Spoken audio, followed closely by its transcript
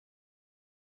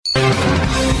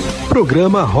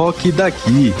Programa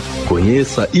Rockdaqui.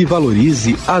 Conheça e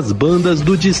valorize as bandas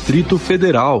do Distrito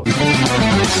Federal.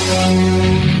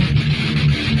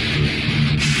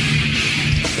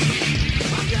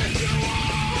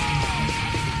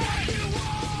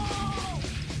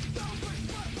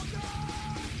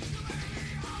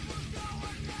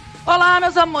 Olá,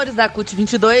 meus amores da CUT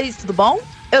 22, tudo bom?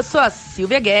 Eu sou a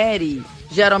Silvia Gehre.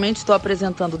 Geralmente estou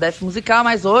apresentando o Def Musical,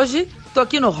 mas hoje estou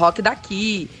aqui no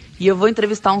Rockdaqui e eu vou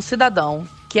entrevistar um cidadão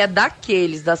que é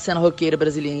daqueles da cena roqueira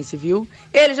brasiliense, viu?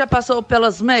 Ele já passou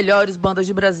pelas melhores bandas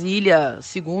de Brasília,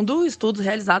 segundo estudos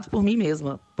realizados por mim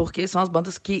mesma, porque são as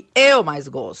bandas que eu mais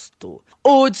gosto.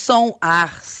 Hudson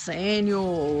Arsênio.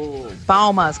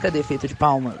 Palmas, cadê efeito de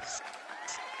palmas?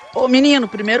 Ô menino,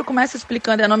 primeiro começa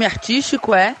explicando, nome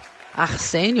artístico é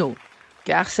Arsênio?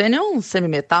 Porque Arsênio é um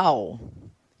semi-metal.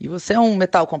 E você é um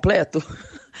metal completo?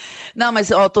 Não, mas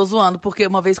tô zoando, porque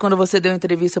uma vez quando você deu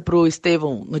entrevista pro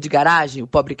Estevão no De Garagem, o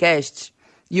Pobrecast,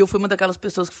 e eu fui uma daquelas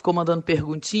pessoas que ficou mandando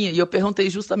perguntinha, e eu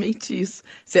perguntei justamente isso,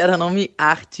 se era nome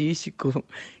artístico.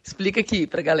 Explica aqui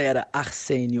pra galera,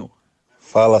 Arsênio.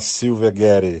 Fala, Silvia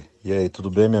Gehre. E aí,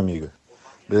 tudo bem, minha amiga?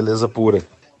 Beleza pura.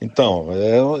 Então,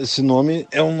 esse nome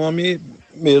é um nome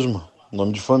mesmo,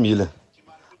 nome de família,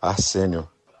 Arsênio.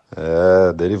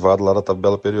 É derivado lá da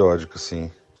tabela periódica, sim.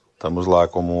 Estamos lá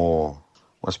como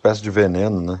uma espécie de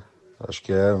veneno, né? Acho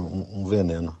que é um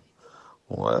veneno.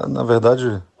 Na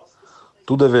verdade,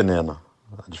 tudo é veneno.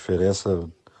 A diferença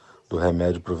do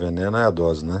remédio para o veneno é a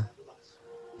dose, né?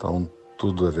 Então,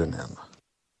 tudo é veneno.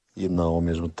 E não ao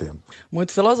mesmo tempo.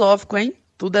 Muito filosófico, hein?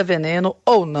 Tudo é veneno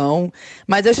ou não.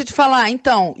 Mas deixa eu te falar,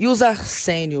 então, e os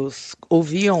Arsênios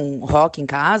ouviam rock em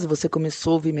casa? Você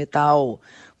começou a ouvir metal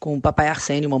com o papai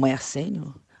Arsênio e mamãe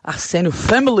Arsênio? Arsênio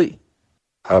Family?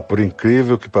 Por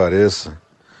incrível que pareça,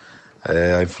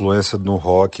 a influência no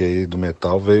rock aí, do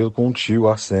metal, veio com um tio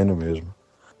Arsênio mesmo.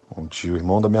 Um tio,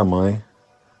 irmão da minha mãe.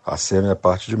 Arsênio é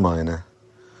parte de mãe, né?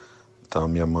 Então,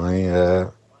 minha mãe é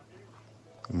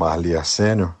Marli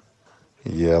Arsênio.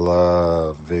 E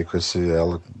ela veio com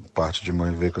parte de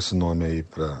mãe, veio com esse nome aí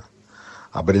pra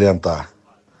abrilhantar.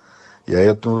 E aí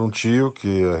eu tenho um tio, que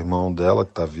é irmão dela,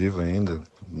 que tá vivo ainda,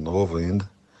 novo ainda.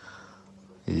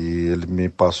 E ele me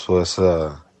passou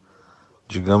essa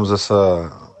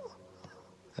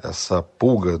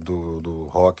pulga do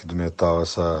rock, do metal,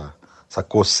 essa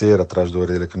coceira atrás da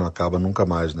orelha que não acaba nunca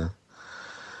mais, né?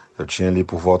 Eu tinha ali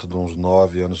por volta de uns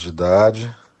 9 anos de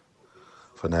idade,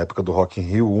 foi na época do Rock in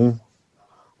Rio 1,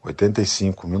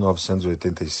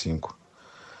 1985.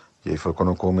 E aí foi quando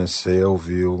eu comecei a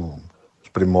ouvir os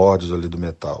primórdios ali do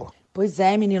metal. Pois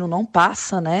é, menino, não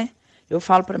passa, né? Eu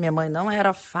falo pra minha mãe, não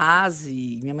era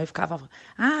fase. Minha mãe ficava,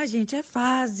 gente, é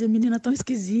fase, a menina é tão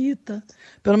esquisita.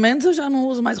 Pelo menos eu já não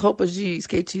uso mais roupas de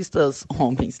skatistas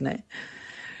homens, né?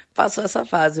 Passou essa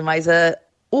fase, mas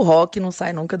o rock não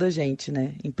sai nunca da gente,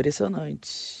 né?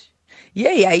 Impressionante. E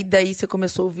aí daí você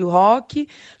começou a ouvir o rock,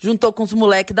 juntou com os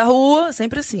moleques da rua,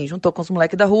 sempre assim, juntou com os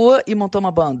moleques da rua e montou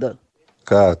uma banda.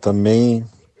 Cara, também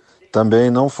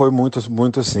não foi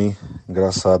muito assim,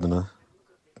 engraçado, né?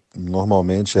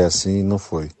 Normalmente é assim, não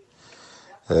foi.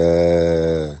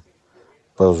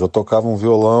 Eu já tocava um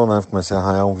violão, né? Comecei a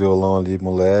arranhar um violão ali,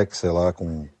 moleque, sei lá,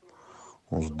 com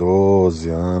uns 12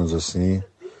 anos, assim.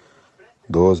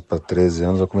 12 para 13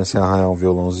 anos, eu comecei a arranhar um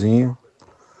violãozinho.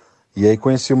 E aí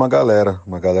conheci uma galera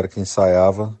que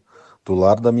ensaiava do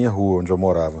lado da minha rua, onde eu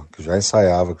morava, que já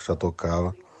ensaiava, que já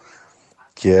tocava,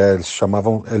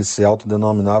 eles se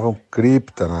autodenominavam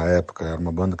Cripta na época, era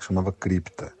uma banda que chamava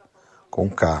Cripta, com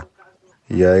K.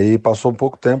 E aí passou um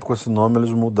pouco tempo com esse nome,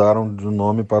 eles mudaram de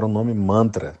nome para o nome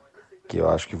Mantra, que eu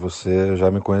acho que você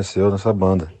já me conheceu nessa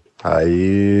banda.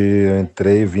 Aí eu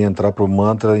vim entrar pro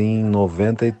Mantra em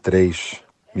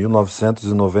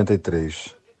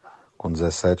 1993. Com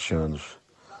 17 anos.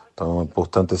 Então,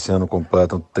 portanto, esse ano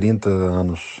completam 30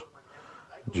 anos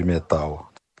de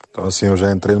metal. Então, assim, eu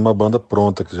já entrei numa banda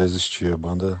pronta, que já existia,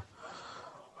 banda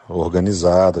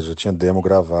organizada, já tinha demo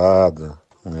gravada,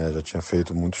 né, já tinha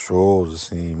feito muitos shows,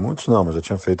 assim, muitos não, mas já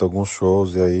tinha feito alguns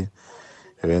shows, e aí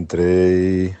eu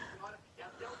entrei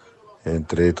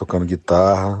tocando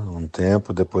guitarra um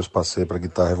tempo, depois passei para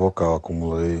guitarra e vocal,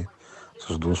 acumulei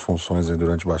essas duas funções aí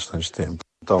durante bastante tempo.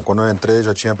 Então, quando eu entrei,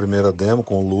 já tinha a primeira demo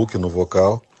com o Luke no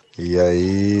vocal. E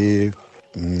aí,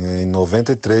 em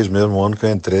 93 mesmo, o ano que eu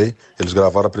entrei, eles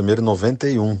gravaram a primeira em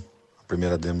 91, a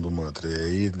primeira demo do Mantra. E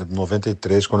aí, em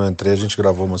 93, quando eu entrei, a gente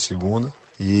gravou uma segunda.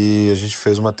 E a gente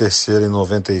fez uma terceira em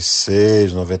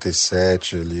 96,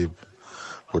 97, ali,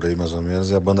 por aí mais ou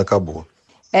menos, e a banda acabou.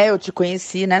 Eu te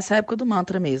conheci nessa época do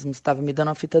Mantra mesmo. Você tava me dando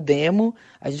uma fita demo,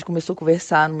 a gente começou a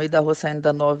conversar no meio da rua saindo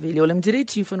da 9. Eu lembro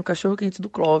direitinho, foi no Cachorro Quente do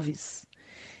Clóvis.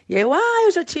 E aí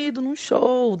eu já tinha ido num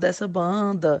show dessa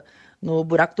banda, no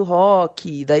Buraco do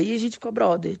Rock. Daí a gente ficou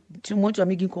brother. Tinha um monte de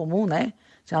amigo em comum, né?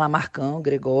 Tinha lá Marcão,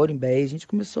 Gregório, Imbé, a gente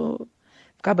começou a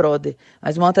ficar brother.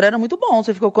 Mas o Mantra era muito bom.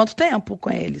 Você ficou quanto tempo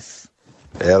com eles?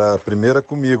 Era a primeira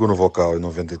comigo no vocal, em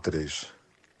 93.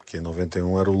 Porque em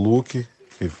 91 era o Luke,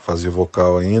 que fazia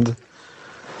vocal ainda.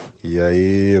 E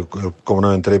aí, como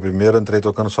não entrei primeiro, entrei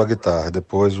tocando só guitarra.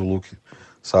 Depois o Luke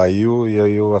saiu e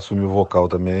aí eu assumi o vocal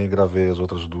também e gravei as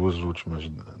outras duas últimas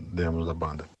demos da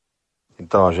banda.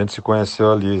 Então, a gente se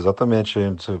conheceu ali, exatamente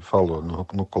onde você falou,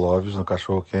 no Clóvis, no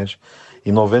Cachorro Quente,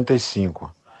 em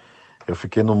 95. Eu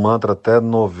fiquei no Mantra até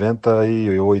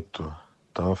 98.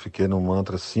 Então, eu fiquei no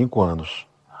Mantra 5 anos.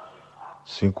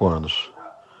 5 anos.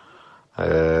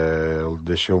 Eu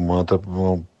deixei o Mantra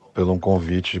pelo um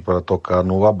convite para tocar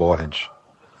no Abhorrent.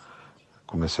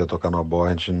 Comecei a tocar no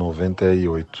Abhorrent em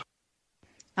 98.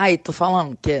 Aí, tô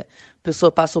falando que a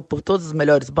pessoa passou por todas as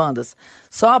melhores bandas.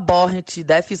 Só a Abhorrent e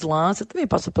Death Slam, você também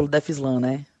passou pelo Death Slam,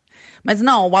 né? Mas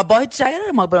não, o Abhorrent já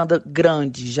era uma banda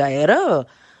grande, já era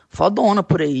fodona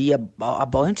por aí. A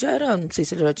Abhorrent já era, não sei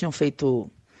se eles já tinham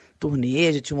feito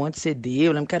turnê, já tinha um monte de CD,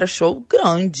 eu lembro que era show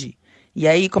grande. E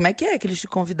aí, como é que eles te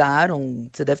convidaram?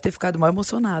 Você deve ter ficado mal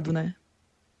emocionado, né?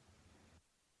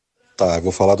 Tá, eu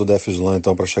vou falar do Death Slam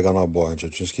então para chegar no Abhorrent. Eu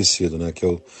tinha esquecido, né?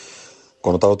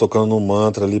 Quando eu tava tocando no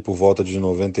Mantra ali por volta de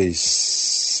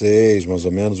 96, mais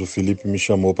ou menos, o Felipe me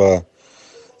chamou pra...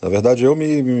 Na verdade, eu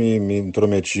me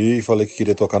intrometi e falei que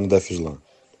queria tocar no Death Slam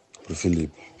pro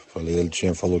Felipe.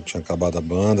 Falou que tinha acabado a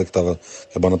banda, que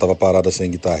a banda tava parada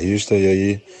sem guitarrista, e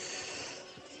aí,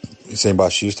 sem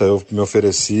baixista, eu me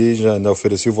ofereci, já ainda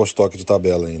ofereci o Vostok de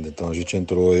tabela ainda. Então a gente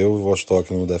entrou, eu e o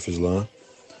Vostok no Death Slam,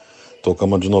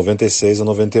 tocamos de 96 a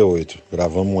 98.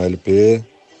 Gravamos um LP,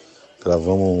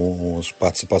 gravamos umas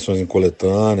participações em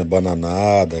coletânea,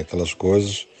 bananada, aquelas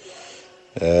coisas.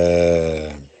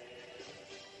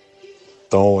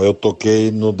 Então eu toquei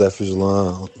no Death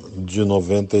Slam de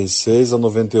 96 a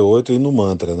 98 e no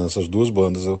Mantra, nessas duas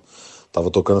bandas. Eu tava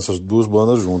tocando essas duas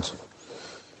bandas juntas.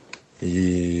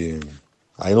 E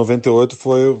aí em 98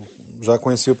 já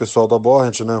conheci o pessoal do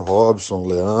Abhorrent, né? Robson,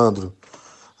 Leandro,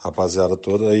 rapaziada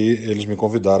toda. Aí eles me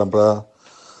convidaram para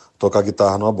tocar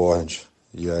guitarra no Abhorrent.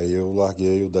 E aí eu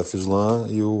larguei o Death Slam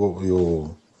e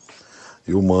o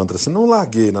Mantra. Assim, não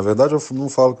larguei, na verdade eu não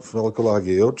falo que eu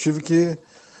larguei. Eu tive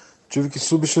que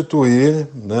substituir,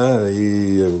 né?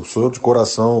 E eu sou de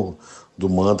coração do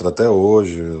Mantra até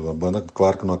hoje. A banda,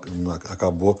 claro que não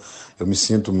acabou. Eu me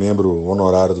sinto membro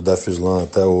honorário do Death Slam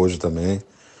até hoje também,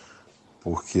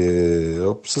 porque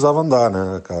eu precisava andar,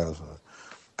 né?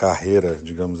 Carreira,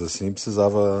 digamos assim,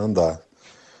 precisava andar.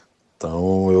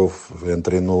 Então eu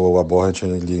entrei no Abhorrent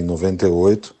ali em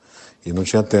 98 e não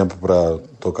tinha tempo para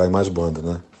tocar em mais banda,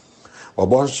 né? O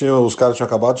Abhorrent, os caras tinham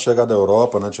acabado de chegar da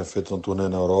Europa, né? Tinha feito um turnê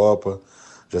na Europa,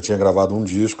 já tinha gravado um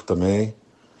disco também.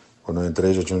 Quando eu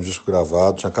entrei já tinha um disco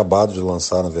gravado, tinha acabado de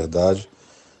lançar, na verdade.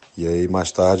 E aí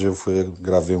mais tarde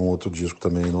gravei um outro disco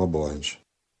também no Abhorrent.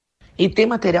 E tem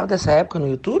material dessa época no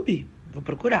YouTube? Vou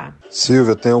procurar.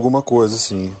 Silvia, tem alguma coisa,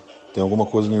 sim. Tem alguma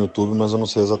coisa no YouTube, mas eu não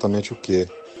sei exatamente o que.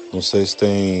 Não sei se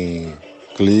tem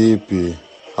clipe.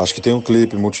 Acho que tem um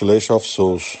clipe, Mutilation of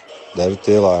Souls. Deve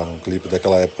ter lá um clipe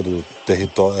daquela época do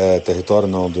Território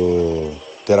não, do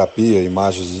Terapia,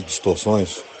 Imagens e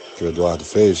Distorções, que o Eduardo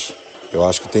fez. Eu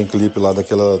acho que tem clipe lá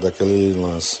daquele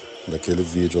lance, daquele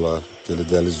vídeo lá que ele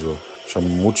idealizou. Chama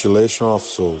Mutilation of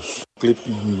Souls. Clipe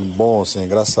bom, assim,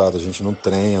 engraçado. A gente no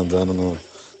trem, andando no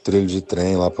trilho de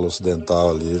trem lá pelo Ocidental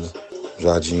ali,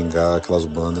 Jardim Ingá, aquelas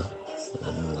bandas.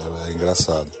 É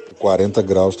engraçado. 40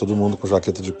 graus, todo mundo com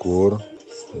jaqueta de couro.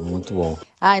 Muito bom.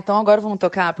 Então agora vamos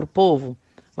tocar pro povo?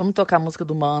 Vamos tocar a música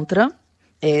do Mantra,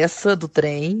 essa do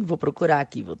trem, vou procurar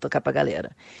aqui, vou tocar pra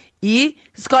galera. E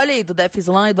escolhe aí do Death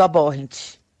Slam e do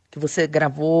Abhorrent, que você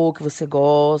gravou, que você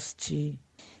goste.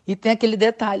 E tem aquele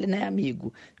detalhe, né,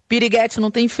 amigo? Piriguete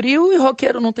não tem frio e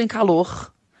roqueiro não tem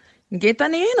calor. Ninguém tá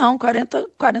nem aí, não.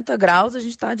 40 graus, a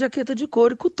gente tá de jaqueta de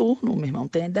couro e coturno, meu irmão. Não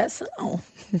tem dessa, não.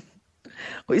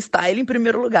 O style em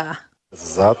primeiro lugar.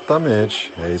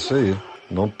 Exatamente, é isso aí.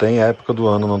 Não tem época do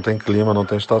ano, não tem clima, não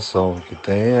tem estação. O que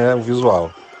tem é o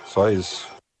visual, só isso.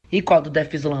 E qual do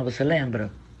Death Slam, você lembra?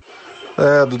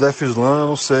 Do Death Slam eu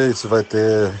não sei se vai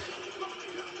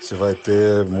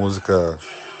ter música,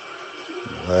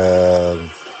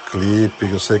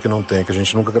 clipe, eu sei que não tem, que a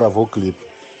gente nunca gravou o clipe.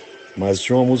 Mas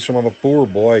tinha uma música chamada Poor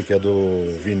Boy, que é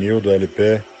do vinil, do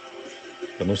LP.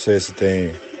 Eu não sei se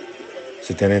tem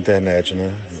se tem na internet,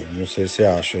 né? Não sei se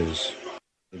acha isso.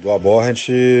 Do Abhorrent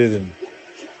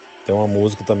tem uma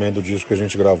música também do disco que a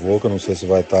gente gravou, que eu não sei se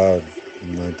vai estar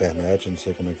na internet, não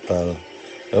sei como é que tá.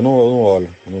 Eu não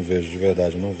olho, eu não vejo, de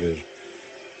verdade, eu não vejo.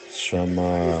 Se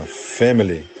chama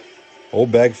Family, ou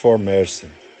Beg for Mercy.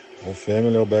 Ou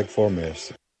Family ou Beg for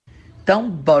Mercy. Então,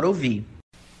 bora ouvir.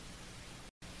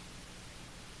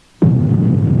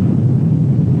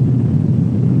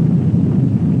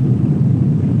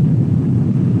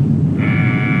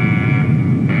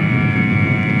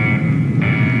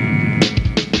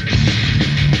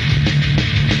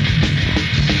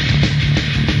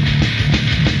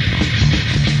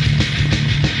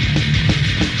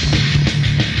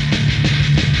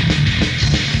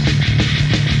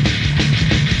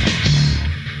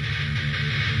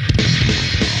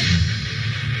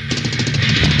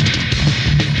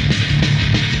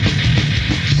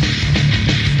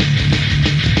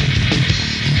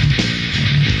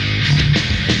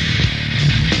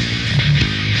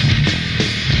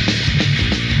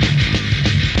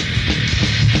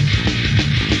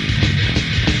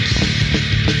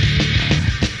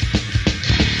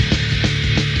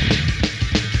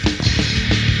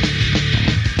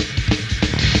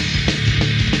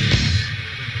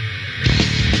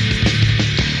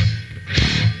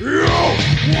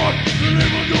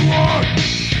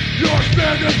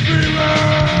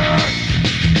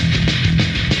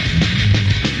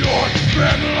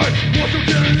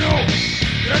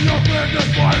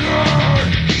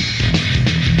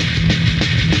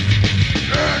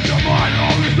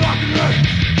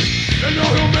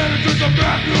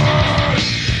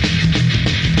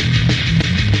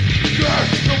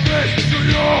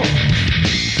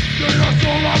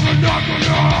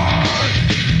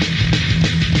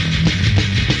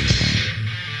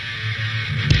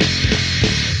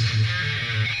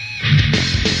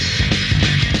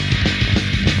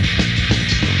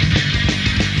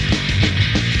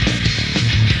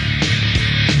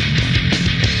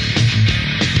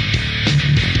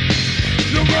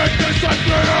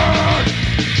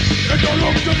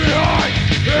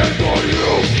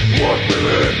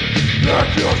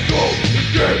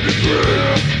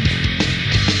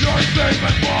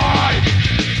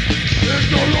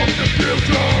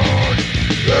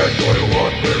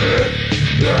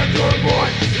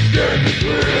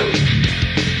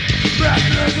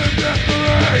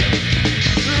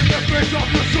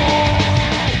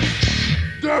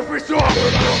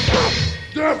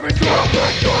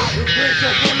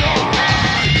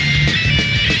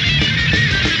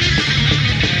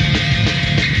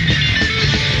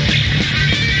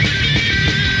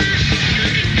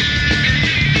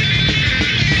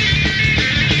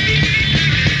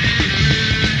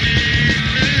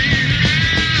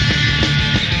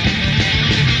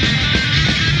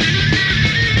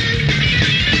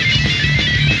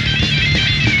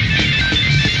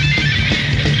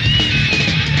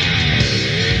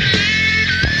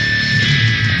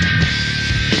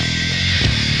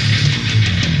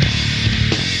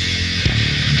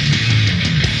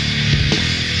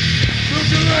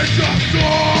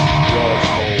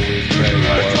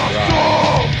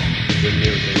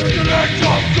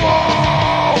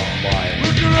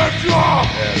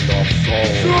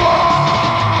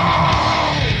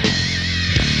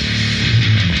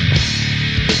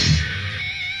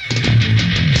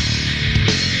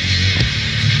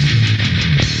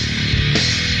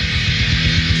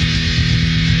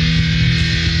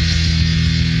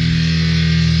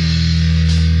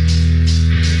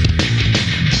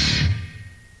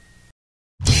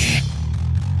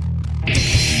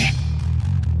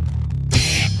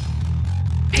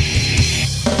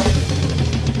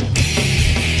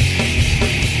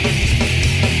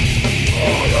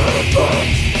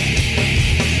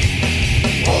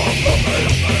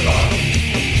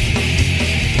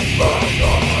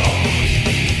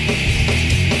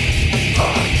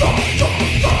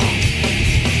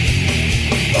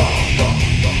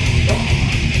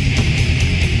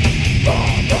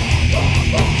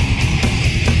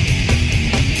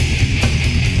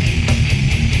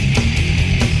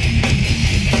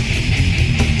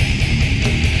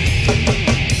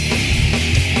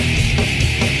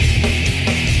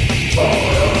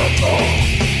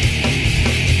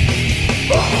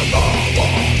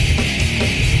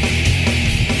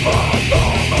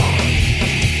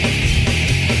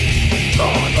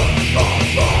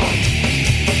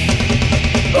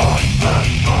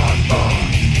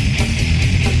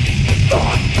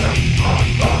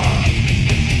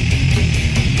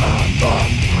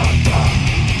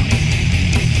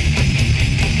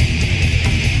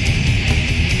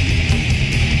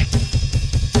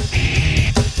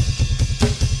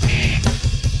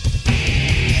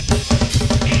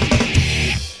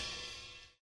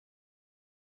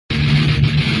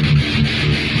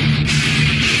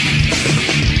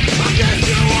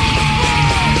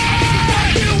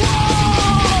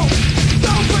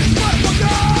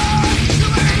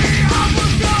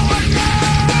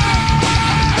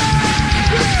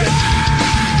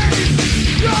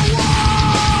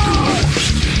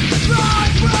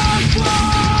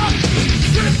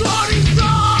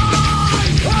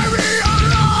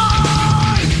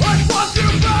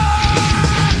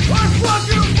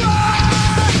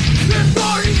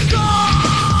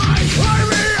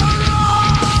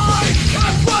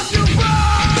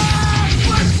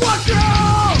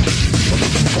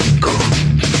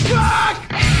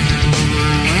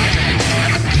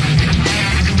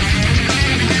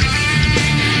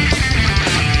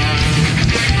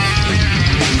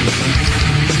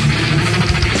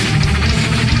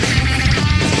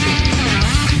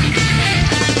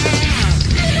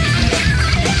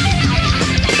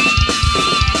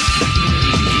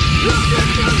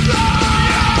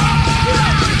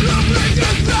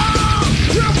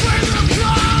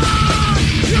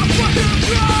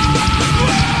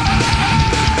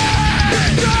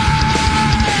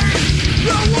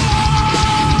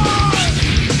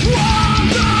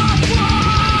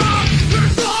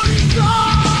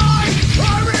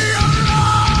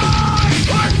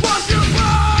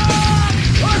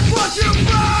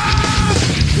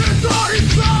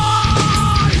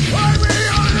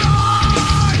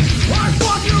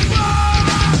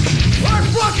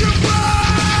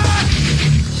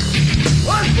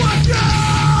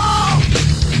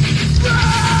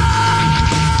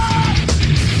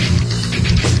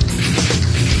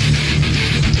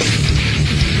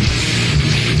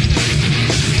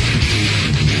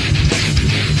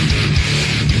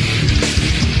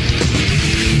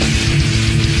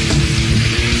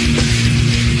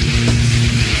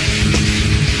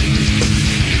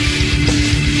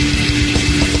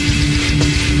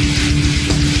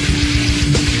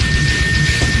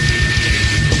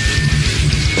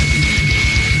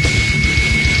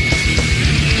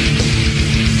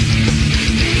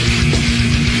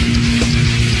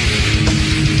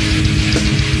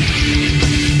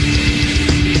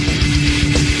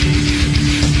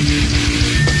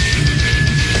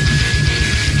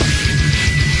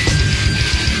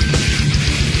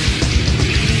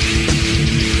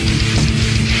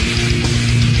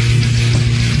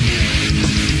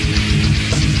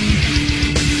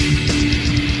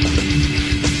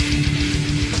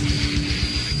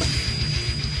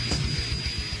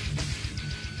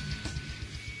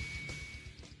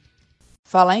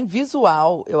 Falar em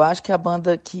visual, eu acho que a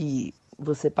banda que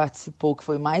você participou, que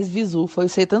foi mais visu, foi o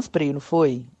Seitan Spray, não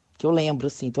foi? Que eu lembro,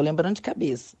 assim, tô lembrando de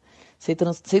cabeça.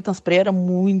 Seitan Spray era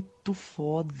muito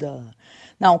foda.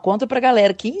 Não, conta pra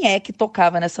galera, quem é que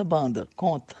tocava nessa banda?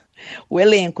 Conta. O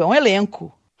elenco, é um elenco.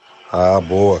 Ah,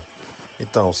 boa.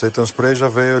 Então, o Seitan Spray já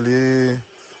veio ali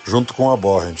junto com o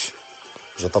Abhorrent.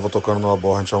 Já estava tocando no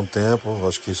Abhorrent há um tempo,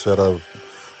 acho que isso era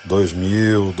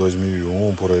 2000,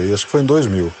 2001, por aí, acho que foi em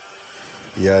 2000.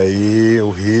 E aí o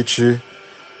Hit,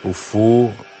 o Fu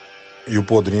e o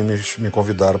Podrinho me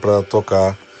convidaram para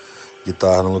tocar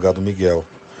guitarra no lugar do Miguel.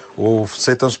 O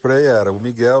Seitan Spray era o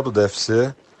Miguel do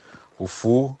DFC, o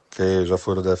Fu, que já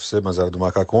foi do DFC, mas era do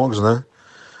Macacongos, né?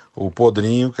 O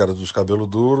Podrinho, que era dos Cabelo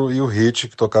Duro, e o Hit,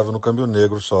 que tocava no Câmbio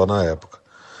Negro só na época.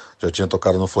 Já tinha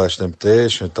tocado no Flash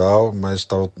Temptation e tal, mas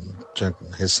tinha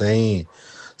recém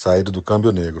saído do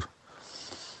Câmbio Negro.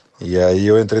 E aí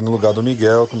eu entrei no lugar do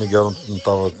Miguel, que o Miguel não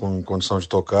estava com condição de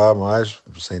tocar mais,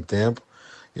 sem tempo.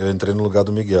 E eu entrei no lugar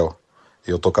do Miguel.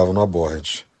 E eu tocava no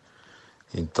Abhorrent.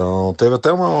 Então teve até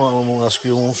acho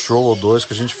que um show ou dois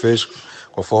que a gente fez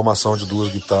com a formação de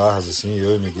duas guitarras, assim,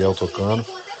 eu e Miguel tocando.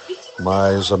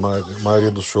 Mas a maioria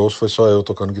dos shows foi só eu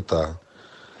tocando guitarra.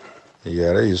 E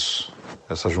era isso,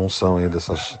 essa junção aí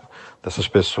dessas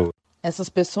pessoas. Essas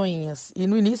pessoinhas. E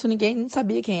no início ninguém não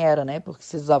sabia quem era, né? Porque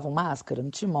vocês usavam máscara,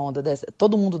 não tinha uma onda dessa.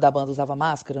 Todo mundo da banda usava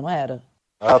máscara, não era?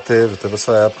 Ah, teve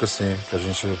essa época, sim, que a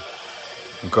gente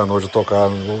encanou de tocar.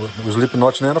 O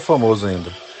Slipknot nem era famoso ainda.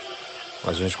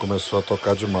 A gente começou a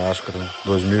tocar de máscara,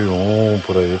 2001,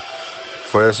 por aí.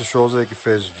 Foi esses shows aí que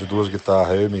fez de duas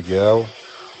guitarras, eu e Miguel,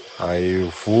 aí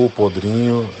o Fu, o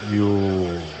Podrinho e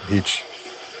o Hit.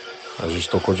 A gente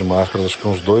tocou de máscara, acho que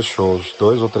uns dois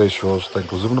ou três shows, tá,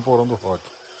 inclusive no Porão do Rock.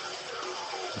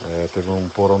 Teve um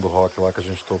Porão do Rock lá que a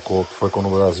gente tocou, que foi quando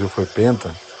o Brasil foi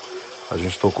penta. A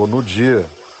gente tocou no dia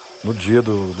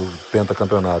do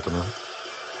pentacampeonato, né?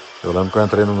 Eu lembro que eu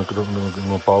entrei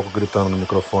no palco gritando no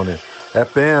microfone: é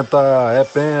penta,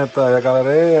 e a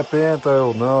galera: é penta,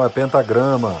 eu não, é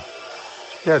pentagrama.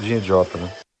 Piadinha idiota,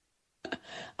 né?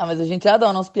 Ah, mas a gente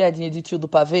adora umas piadinhas de tio do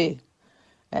pavê.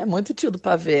 É muito tio do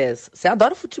pavê essa. Você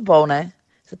adora futebol, né?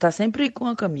 Você tá sempre com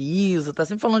a camisa, tá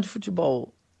sempre falando de futebol.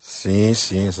 Sim,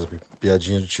 essas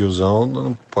piadinhas de tiozão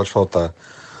não pode faltar.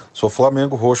 Sou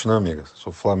Flamengo roxo, né, amiga?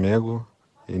 Sou Flamengo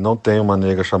e não tenho uma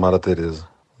nega chamada Tereza,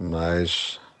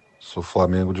 mas sou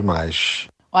Flamengo demais.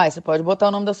 Uai, você pode botar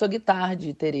o nome da sua guitarra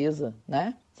de Tereza,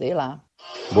 né? Sei lá.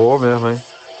 Boa mesmo, hein?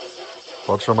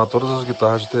 Pode chamar todas as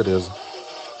guitarras de Tereza.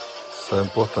 Isso é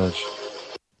importante.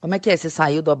 Como é que é? Você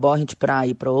saiu do Abhorrent pra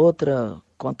ir pra outra?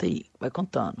 Conta aí, vai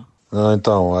contando. Não,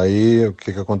 então, aí o que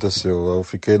aconteceu? Eu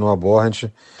fiquei no Abhorrent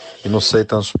e no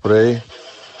Seitan Spray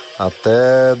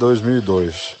até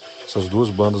 2002. Essas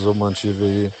duas bandas eu mantive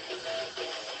aí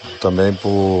também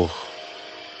por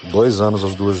 2 anos,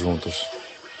 as duas juntas.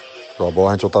 O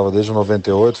Abhorrent eu tava desde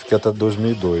 98, fiquei até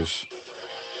 2002.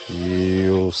 E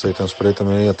o Seitan Spray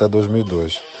também até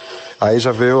 2002. Aí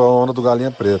já veio a onda do Galinha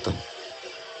Preta.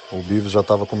 O Beavis já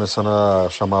estava começando a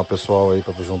chamar o pessoal aí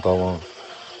para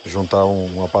juntar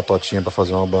uma patotinha para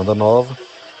fazer uma banda nova.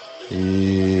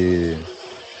 E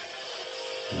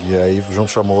aí junto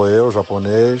chamou eu, o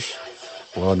japonês,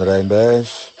 o André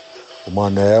Imbés, o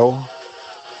Manel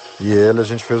e ele. A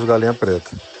gente fez o Galinha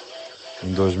Preta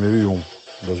em 2001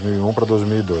 para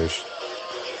 2002.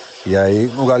 E aí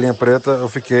no Galinha Preta eu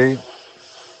fiquei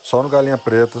só no Galinha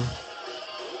Preta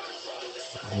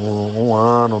um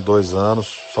ano, 2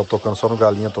 anos, só tocando só no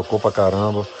Galinha, tocou pra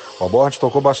caramba. O Abhorrent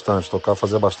tocou bastante,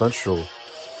 fazia bastante show.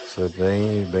 Você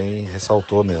bem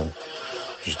ressaltou mesmo.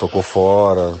 A gente tocou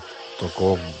fora,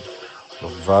 tocou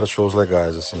vários shows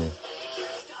legais, assim.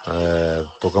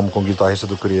 Tocamos com o guitarrista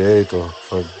do Creator,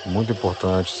 foi muito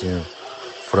importante, assim.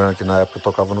 Frank, na época,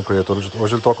 tocava no Creator,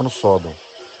 hoje ele toca no Sodom.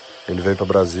 Ele veio pra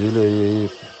Brasília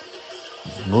e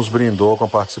nos brindou com a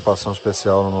participação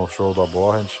especial no show do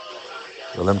Abhorrent.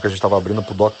 Eu lembro que a gente estava abrindo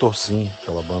pro Dr. Sim,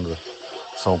 aquela banda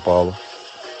de São Paulo.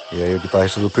 E aí o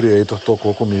guitarrista do Creator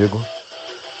tocou comigo.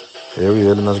 Eu e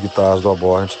ele nas guitarras do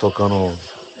Abhorrent, tocando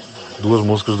 2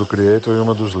 músicas do Creator e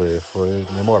uma do Slayer. Foi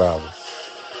memorável.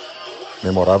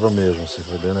 Memorável mesmo, assim,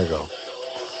 foi bem legal.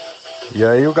 E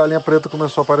aí o Galinha Preta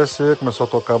começou a aparecer, começou a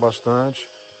tocar bastante.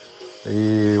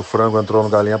 E o Frango entrou no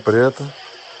Galinha Preta.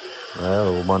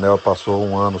 Né? O Manel passou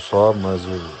 1 ano só, mas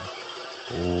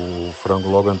o Frango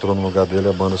logo entrou no lugar dele,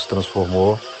 a banda se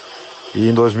transformou. E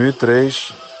em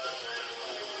 2003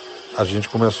 a gente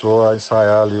começou a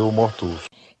ensaiar ali o Mortus.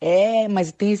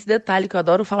 Mas tem esse detalhe que eu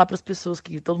adoro falar para as pessoas,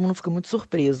 que todo mundo fica muito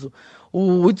surpreso.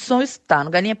 O Hudson está no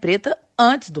Galinha Preta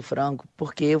antes do Frango,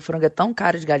 porque o Frango é tão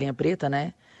cara de Galinha Preta,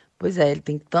 né? Pois é, ele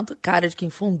tem tanta cara de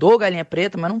quem fundou Galinha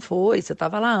Preta, mas não foi, você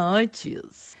tava lá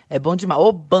antes. É bom demais.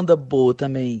 Ô, banda boa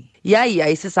também. E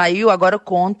aí você saiu, agora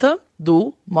conta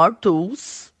do More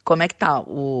Tools. Como é que tá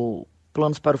o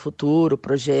planos para o futuro,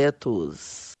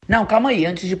 projetos? Não, calma aí,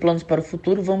 antes de planos para o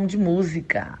futuro, vamos de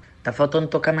música. Tá faltando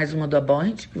tocar mais uma do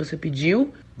Abond que você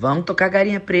pediu. Vamos tocar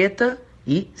Galinha Preta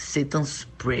e Satan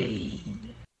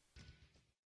Spray.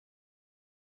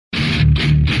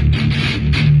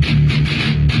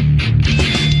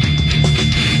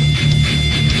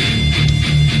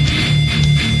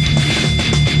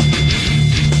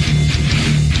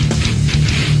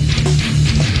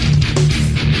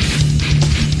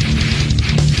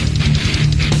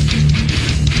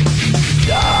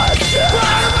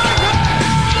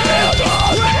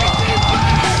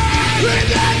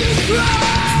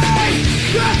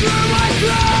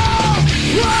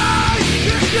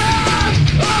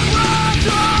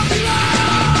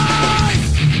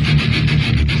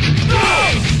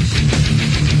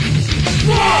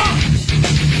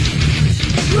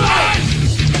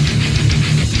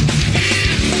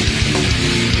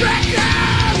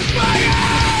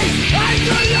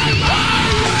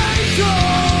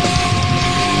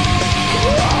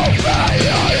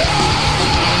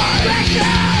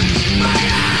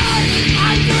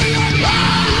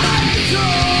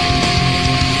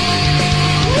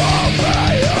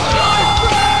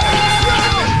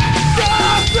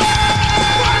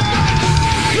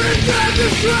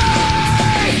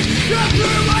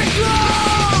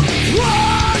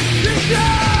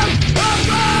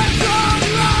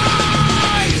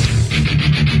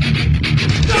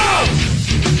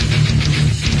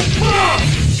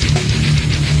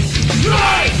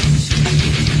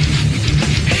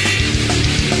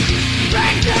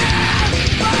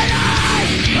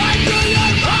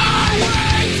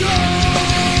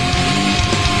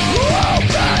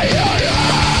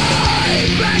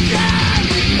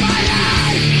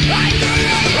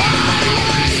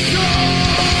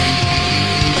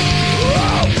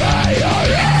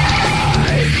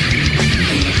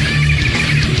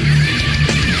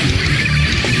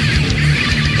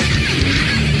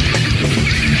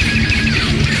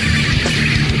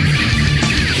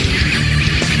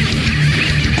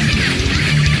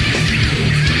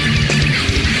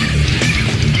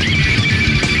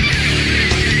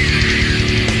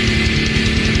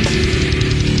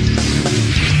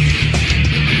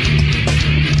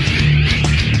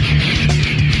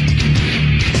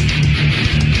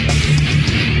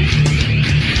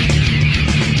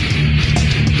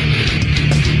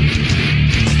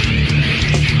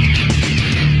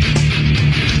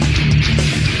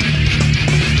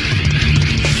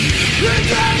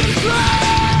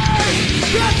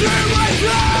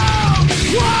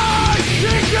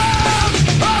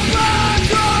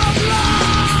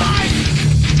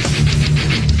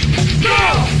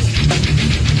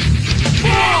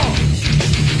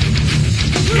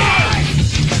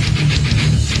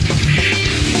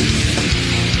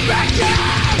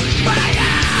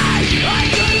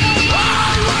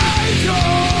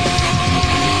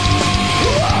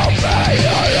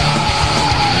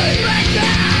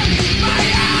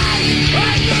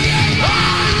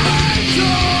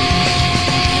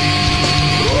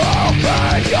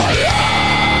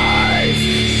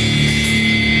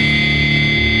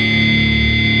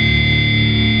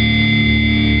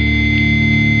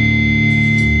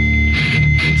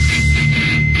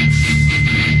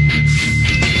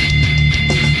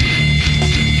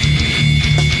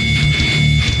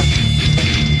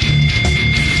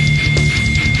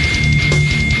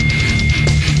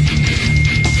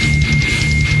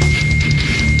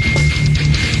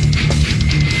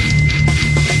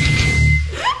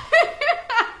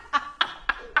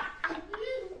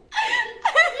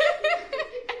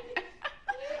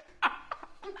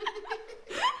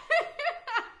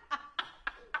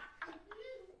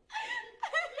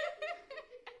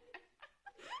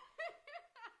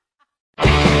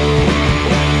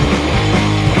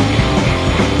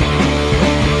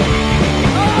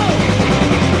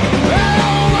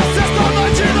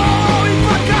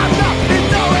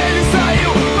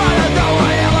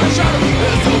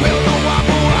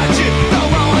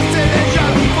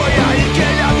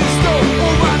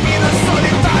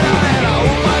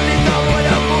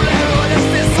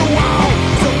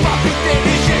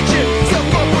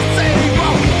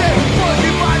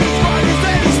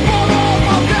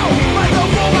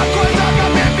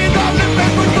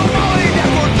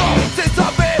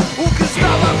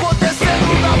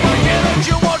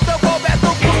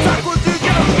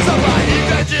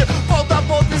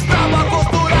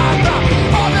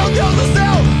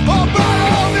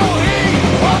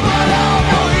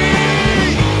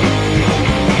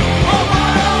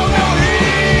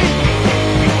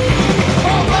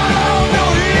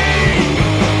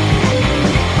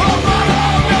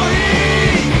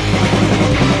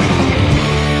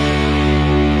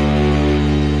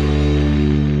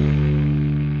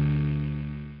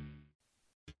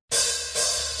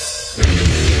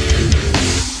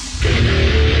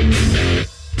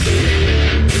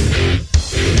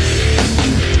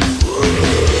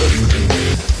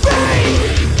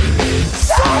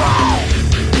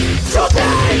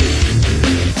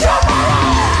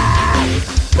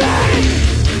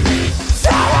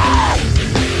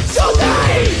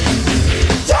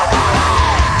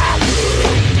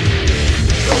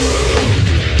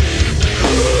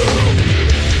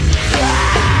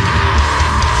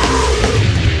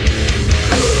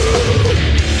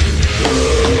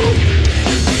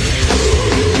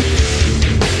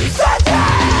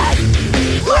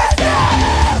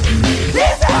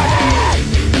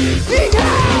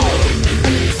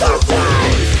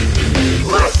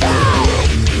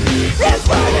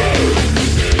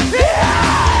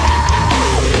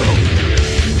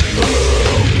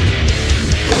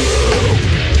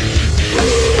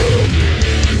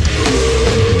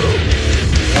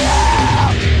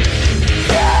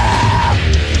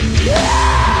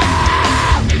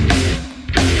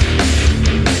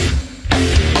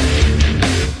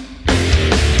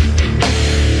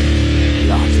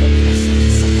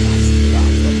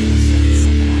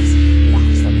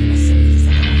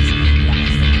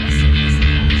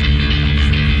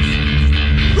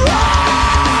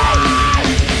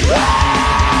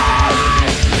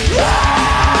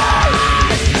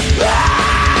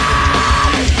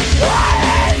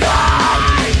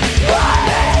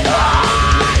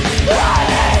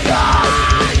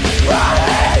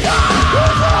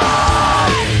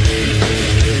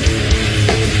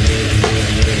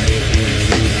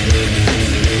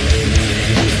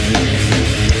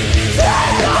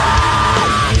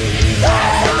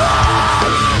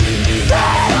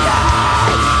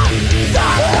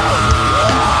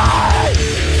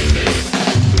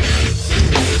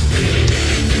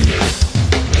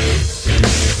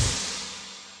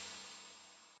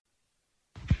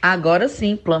 Agora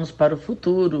sim, planos para o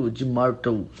futuro de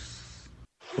Mortals.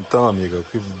 Então, amiga,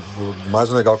 o mais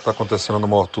legal que está acontecendo no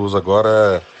Mortus agora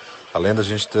é, além da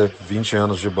gente ter 20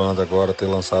 anos de banda agora, ter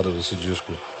lançado esse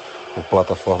disco por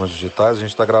plataformas digitais, a gente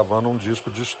está gravando um disco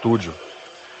de estúdio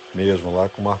mesmo, lá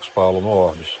com o Marcos Paulo no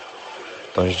Orbis.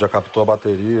 Então a gente já captou a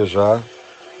bateria já,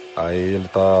 aí ele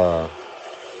tá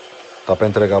para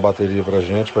entregar a bateria pra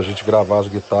gente gravar as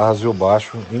guitarras e o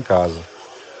baixo em casa.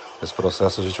 Esse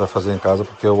processo a gente vai fazer em casa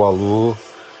porque o Alu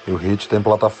e o Hit tem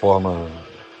plataforma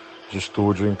de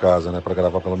estúdio em casa, né? Para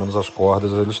gravar pelo menos as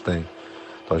cordas eles têm.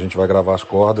 Então a gente vai gravar as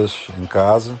cordas em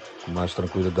casa, com mais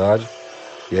tranquilidade,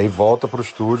 e aí volta pro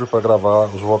estúdio para gravar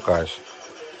os vocais.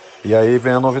 E aí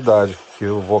vem a novidade, que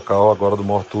o vocal agora do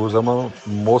Mortus é uma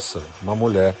moça, uma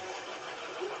mulher,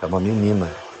 é uma menina.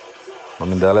 O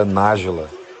nome dela é Nájila.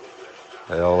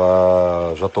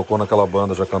 Ela já tocou naquela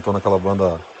banda, já cantou naquela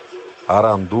banda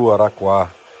Arandu Araquá.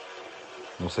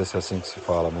 Não sei se é assim que se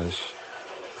fala, mas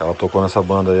ela tocou nessa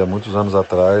banda aí há muitos anos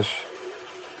atrás.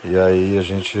 E aí a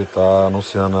gente está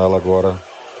anunciando ela agora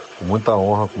com muita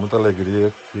honra, com muita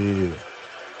alegria, que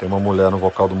tem uma mulher no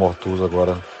vocal do Mortus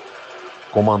agora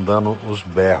comandando os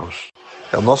berros.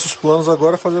 Nossos planos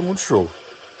agora é fazer muito show.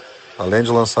 Além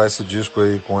de lançar esse disco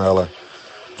aí com ela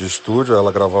de estúdio,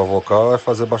 ela gravar o vocal, é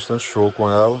fazer bastante show com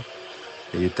ela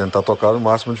e tentar tocar o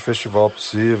máximo de festival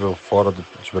possível, fora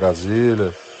de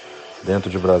Brasília, dentro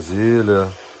de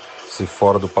Brasília. Se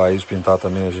fora do país pintar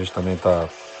também, a gente também está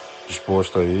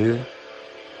disposto aí.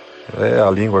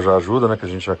 A língua já ajuda, né? Que a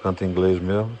gente já canta em inglês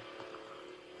mesmo.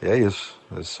 E é isso.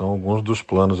 Esses são alguns dos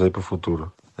planos aí para o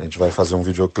futuro. A gente vai fazer um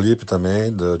videoclipe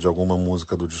também de alguma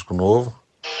música do disco novo.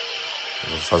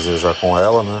 Vou fazer já com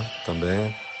ela, né?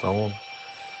 Também. Então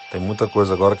tem muita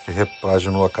coisa agora que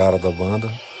repaginou a cara da banda.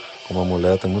 Como uma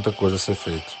mulher, tem muita coisa a ser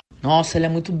feita. Nossa, ela é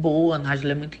muito boa, a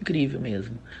Nájila é muito incrível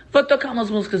mesmo. Vou tocar umas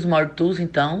músicas do Mortus,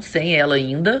 então, sem ela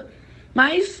ainda.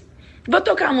 Mas vou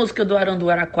tocar a música do Arandu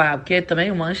Araquá, porque também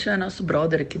o Mancha é nosso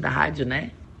brother aqui da rádio,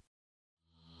 né?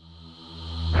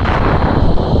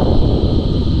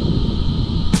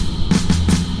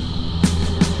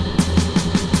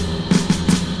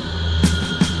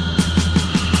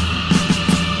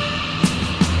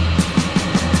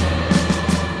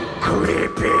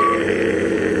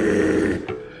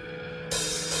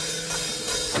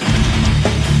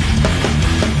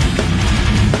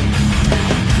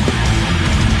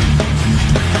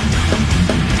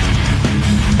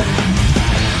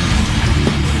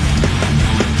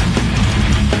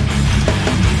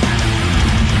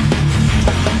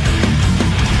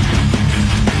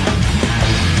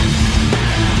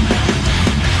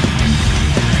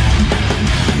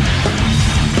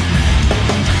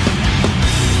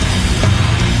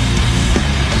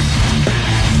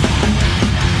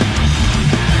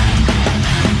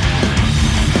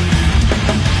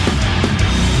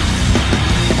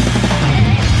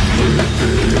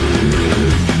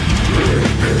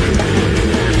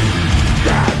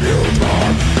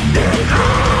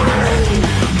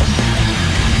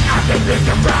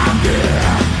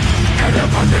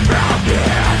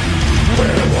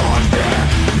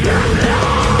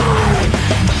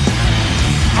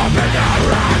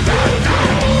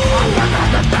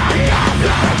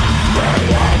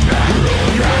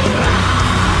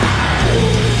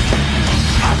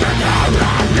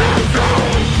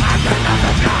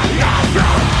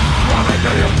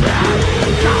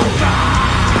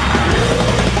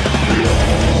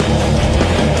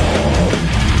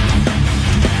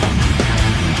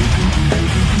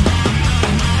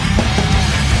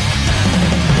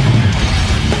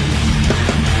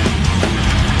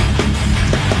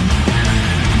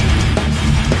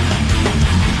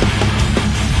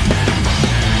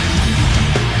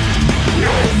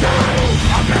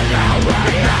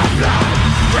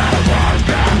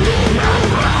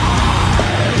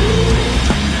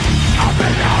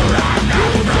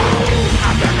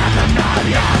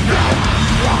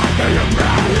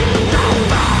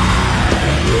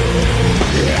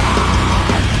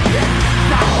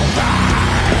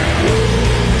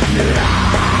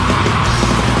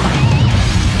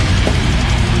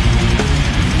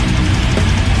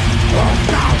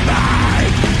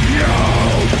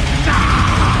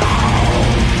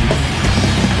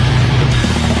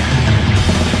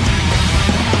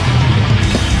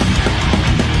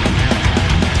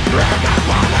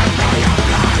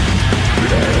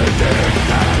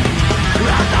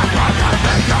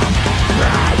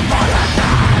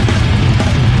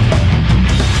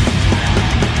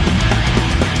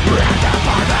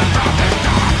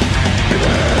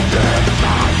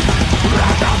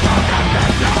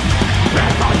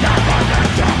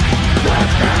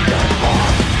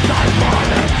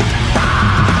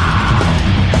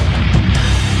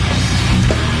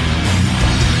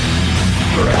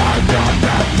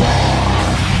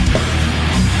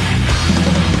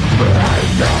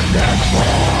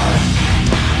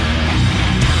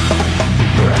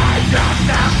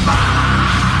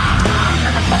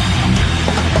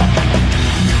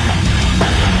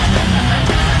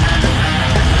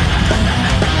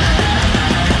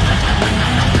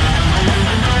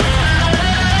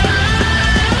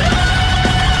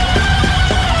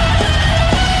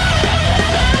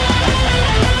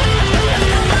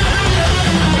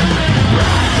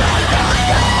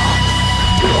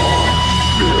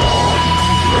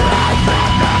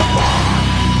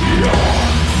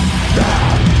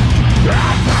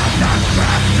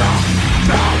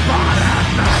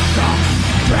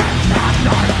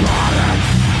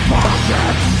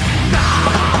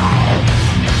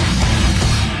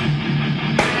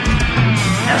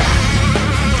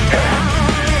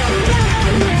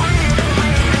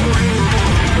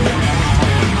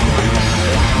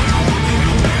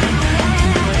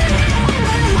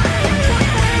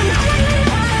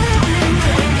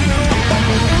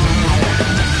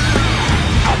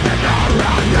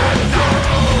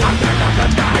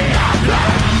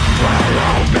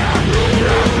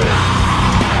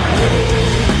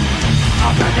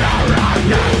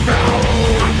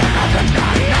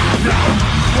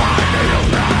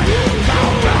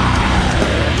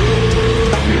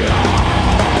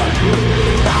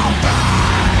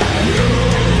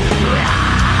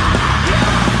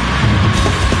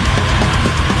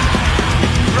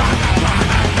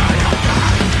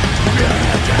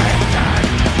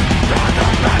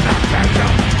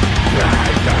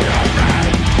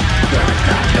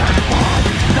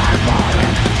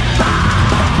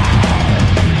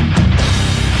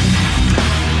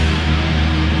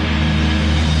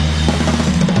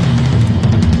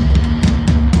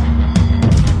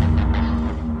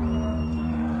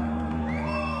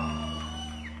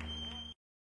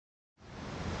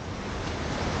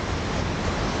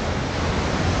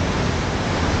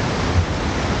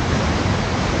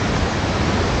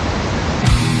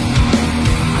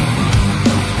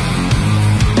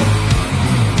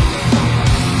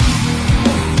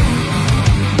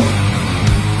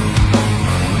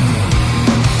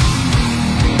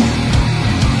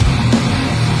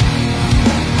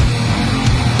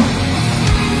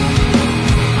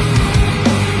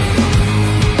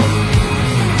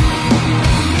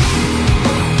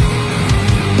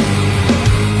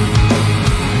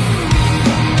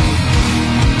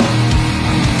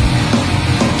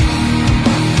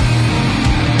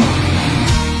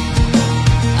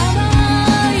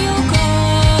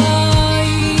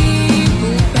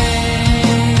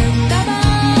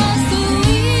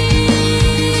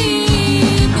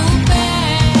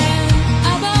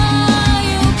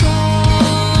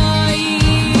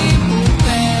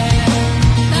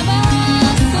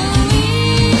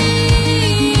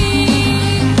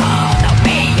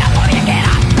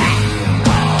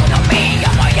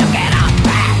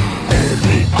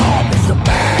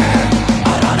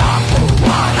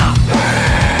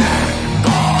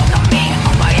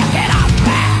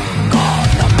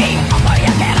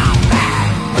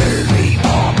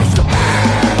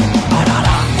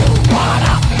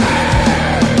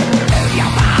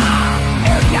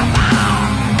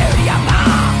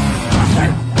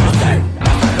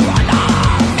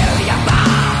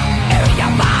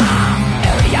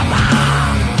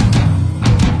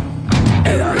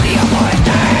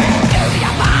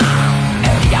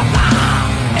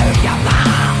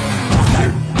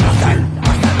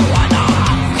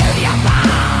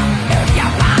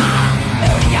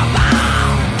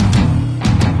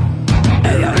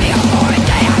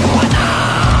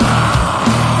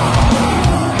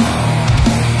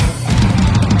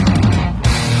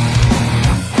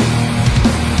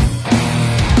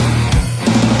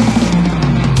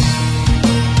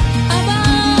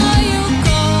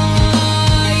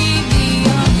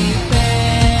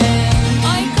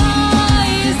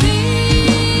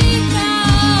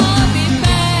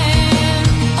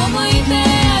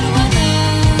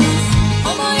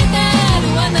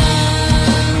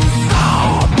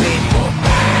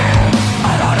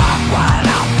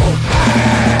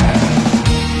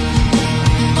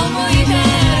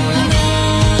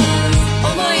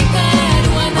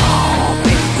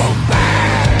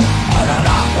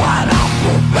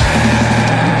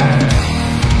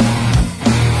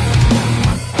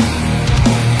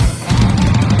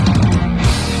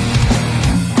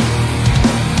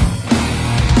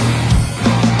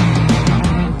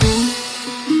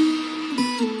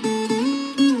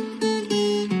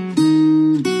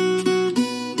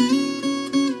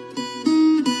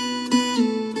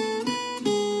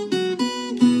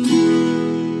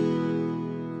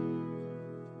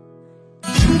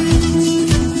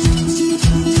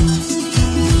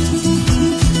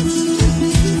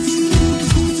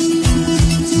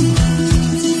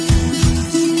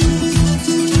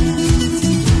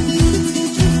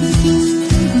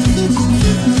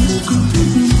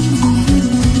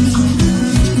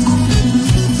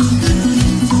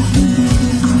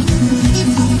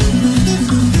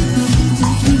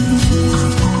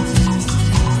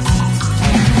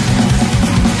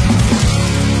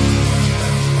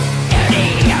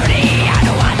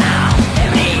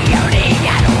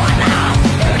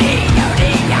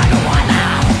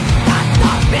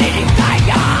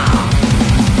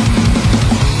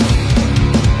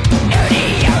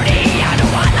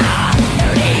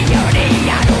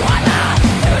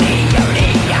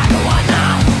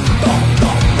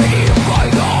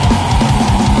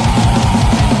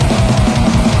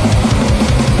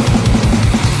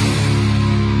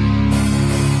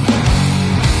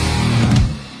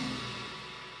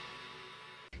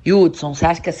 E Hudson, você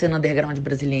acha que a cena underground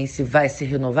brasiliense vai se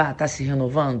renovar? Tá se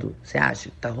renovando? Você acha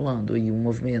que tá rolando aí um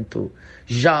movimento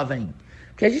jovem?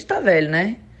 Porque a gente tá velho,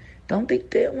 né? Então tem que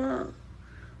ter uma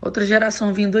outra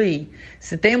geração vindo aí.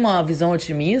 Você tem uma visão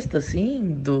otimista,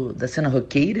 assim, da cena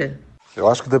roqueira? Eu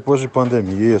acho que depois de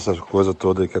pandemia, essas coisas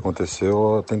todas aí que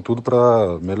aconteceu, tem tudo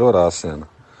para melhorar a cena.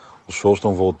 Os shows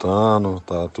estão voltando,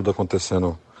 tá tudo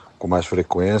acontecendo com mais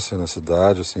frequência na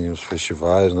cidade, assim, os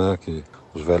festivais, né, que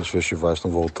os velhos festivais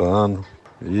estão voltando.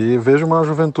 E vejo uma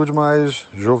juventude mais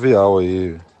jovial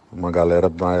aí, uma galera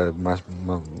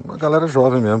uma galera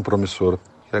jovem mesmo, promissora.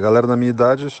 E a galera da minha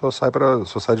idade só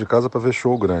sai de casa para ver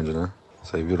show grande, né?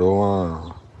 Isso aí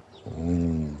virou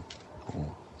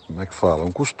como é que fala?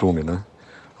 Um costume, né?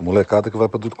 A molecada que vai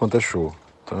para tudo quanto é show.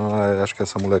 Então acho que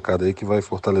essa molecada aí que vai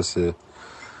fortalecer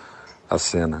a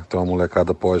cena. Então uma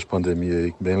molecada pós-pandemia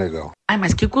aí bem legal. Ai,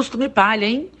 mas que costume palha,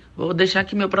 hein? Vou deixar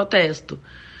aqui meu protesto.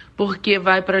 Porque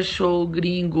vai pra show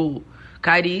gringo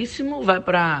caríssimo, vai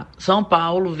pra São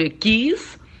Paulo ver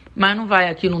Kiss, mas não vai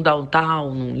aqui no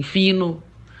Downtown, no Infino,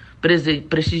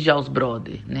 prestigiar os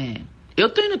brother, né? Eu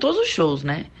tô indo em todos os shows,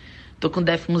 né? Tô com o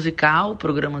Def Musical,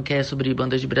 programa que é sobre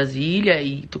bandas de Brasília,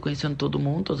 e tô conhecendo todo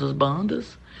mundo, todas as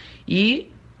bandas.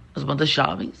 E as bandas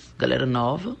jovens, galera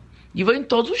nova. E vou em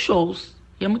todos os shows.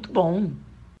 E é muito bom.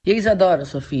 E a Isadora,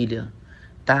 sua filha?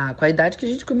 Tá com a idade que a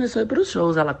gente começou a ir pros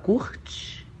shows. Ela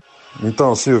curte?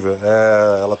 Então, Silvia,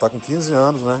 ela tá com 15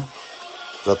 anos, né?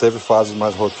 Já teve fase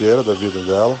mais roqueira da vida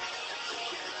dela.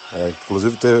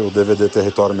 Inclusive o DVD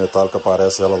Território Metálico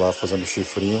aparece ela lá fazendo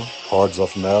chifrinho, Hordes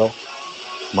of Metal.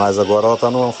 Mas agora ela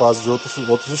tá numa fase de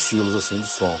outros estilos, assim, de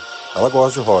som. Ela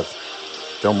gosta de rock.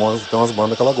 Tem umas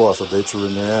bandas que ela gosta, Day to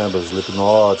Remember,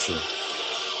 Slipknot,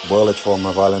 Bullet for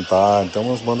My Valentine, tem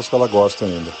umas bandas que ela gosta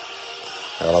ainda.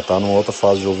 Ela tá numa outra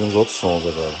fase de ouvir uns outros sons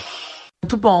agora.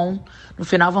 Muito bom. No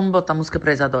final vamos botar música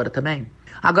pra Isadora também?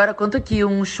 Agora conta aqui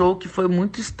um show que foi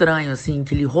muito estranho, assim,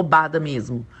 aquele roubada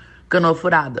mesmo. Canoa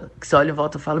furada. Que você olha em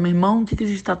volta e fala, meu irmão, o que a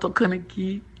gente tá tocando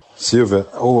aqui? Silvia,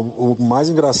 o mais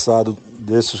engraçado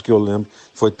desses que eu lembro,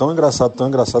 foi tão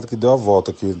engraçado que deu a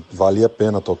volta, que valia a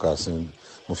pena tocar, assim,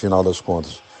 no final das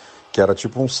contas. Que era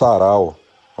tipo um sarau,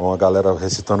 uma galera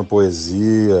recitando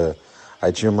poesia,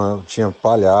 aí tinha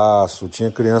palhaço,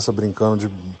 tinha criança brincando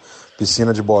de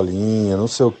piscina de bolinha, não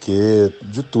sei o que,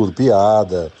 de tudo,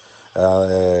 piada,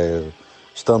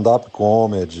 stand-up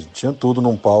comedy, tinha tudo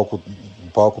um palco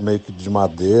meio que de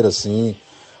madeira, assim,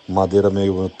 madeira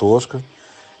meio tosca.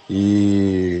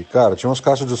 E, cara, tinha umas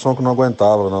caixas de som que não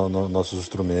aguentavam nossos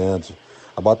instrumentos.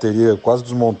 A bateria quase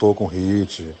desmontou com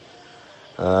hit.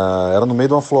 Era no meio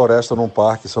de uma floresta, num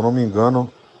parque, se eu não me engano,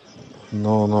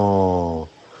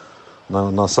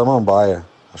 na Samambaia.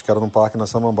 Acho que era num parque na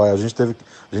Samambaia. A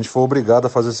gente foi obrigado a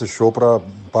fazer esse show para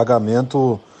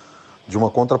pagamento de uma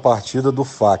contrapartida do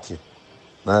FAC.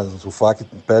 Né? O FAC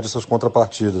pede essas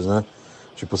contrapartidas, né?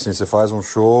 Tipo assim, você faz um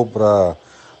show para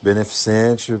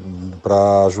beneficente,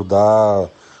 para ajudar, não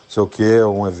sei o que,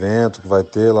 um evento que vai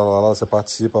ter, lá, você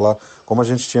participa lá. Como a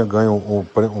gente tinha ganho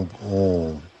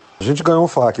a gente ganhou um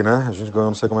FAC, né? A gente ganhou,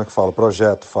 não sei como é que fala,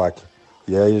 projeto FAC.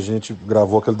 E aí a gente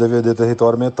gravou aquele DVD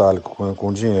Território Metálico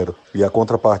com dinheiro. E a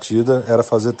contrapartida era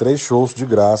fazer 3 shows de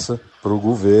graça pro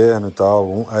governo e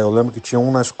tal. Aí eu lembro que tinha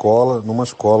numa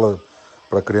escola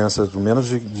para crianças menos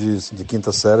de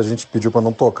quinta série, a gente pediu para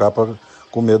não tocar,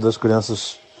 com medo das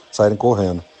crianças saírem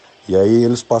correndo. E aí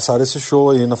eles passaram esse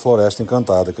show aí na Floresta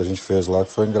Encantada que a gente fez lá,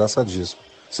 que foi engraçadíssimo.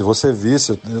 Se você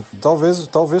visse,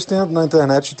 talvez tenha na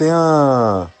internet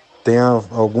tenha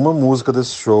alguma música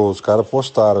desse show, os caras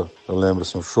postaram, eu lembro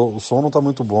assim, o som não tá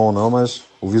muito bom não, mas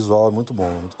o visual é muito bom,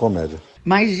 muito comédia.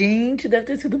 Mas, gente, deve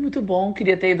ter sido muito bom,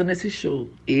 queria ter ido nesse show.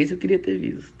 Esse eu queria ter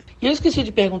visto. E eu esqueci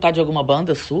de perguntar de alguma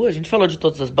banda sua, a gente falou de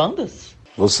todas as bandas?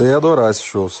 Você ia adorar esse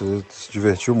show, você se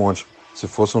divertiu um monte. Se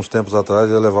fosse uns tempos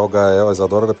atrás, ia levar o Gael, a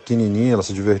Isadora era pequenininha, ela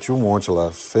se divertiu um monte lá,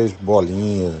 fez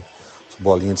bolinha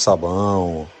de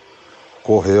sabão,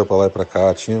 correu pra lá e pra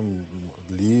cá, tinha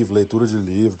livro, leitura de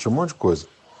livro, tinha um monte de coisa.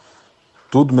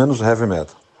 Tudo menos heavy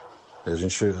metal. E a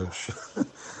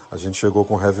gente chegou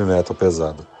com heavy metal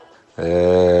pesado.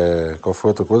 Qual foi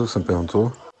a outra coisa que você me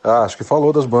perguntou? Acho que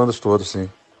falou das bandas todas, sim.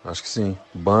 Acho que sim.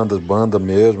 Banda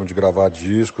mesmo, de gravar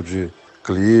disco, de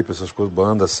clipe, essas coisas,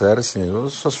 banda séria, sim.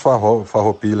 Essas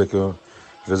farroupilhas que eu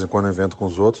de vez em quando invento com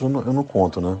os outros, eu não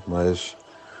conto, né? Mas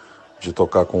de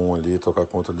tocar com um ali, tocar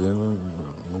com outro ali,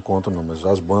 não conto não. Mas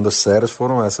as bandas sérias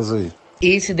foram essas aí.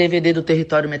 Esse DVD do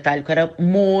Território Metálico era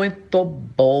muito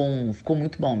bom, ficou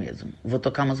muito bom mesmo. Vou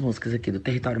tocar umas músicas aqui do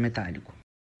Território Metálico.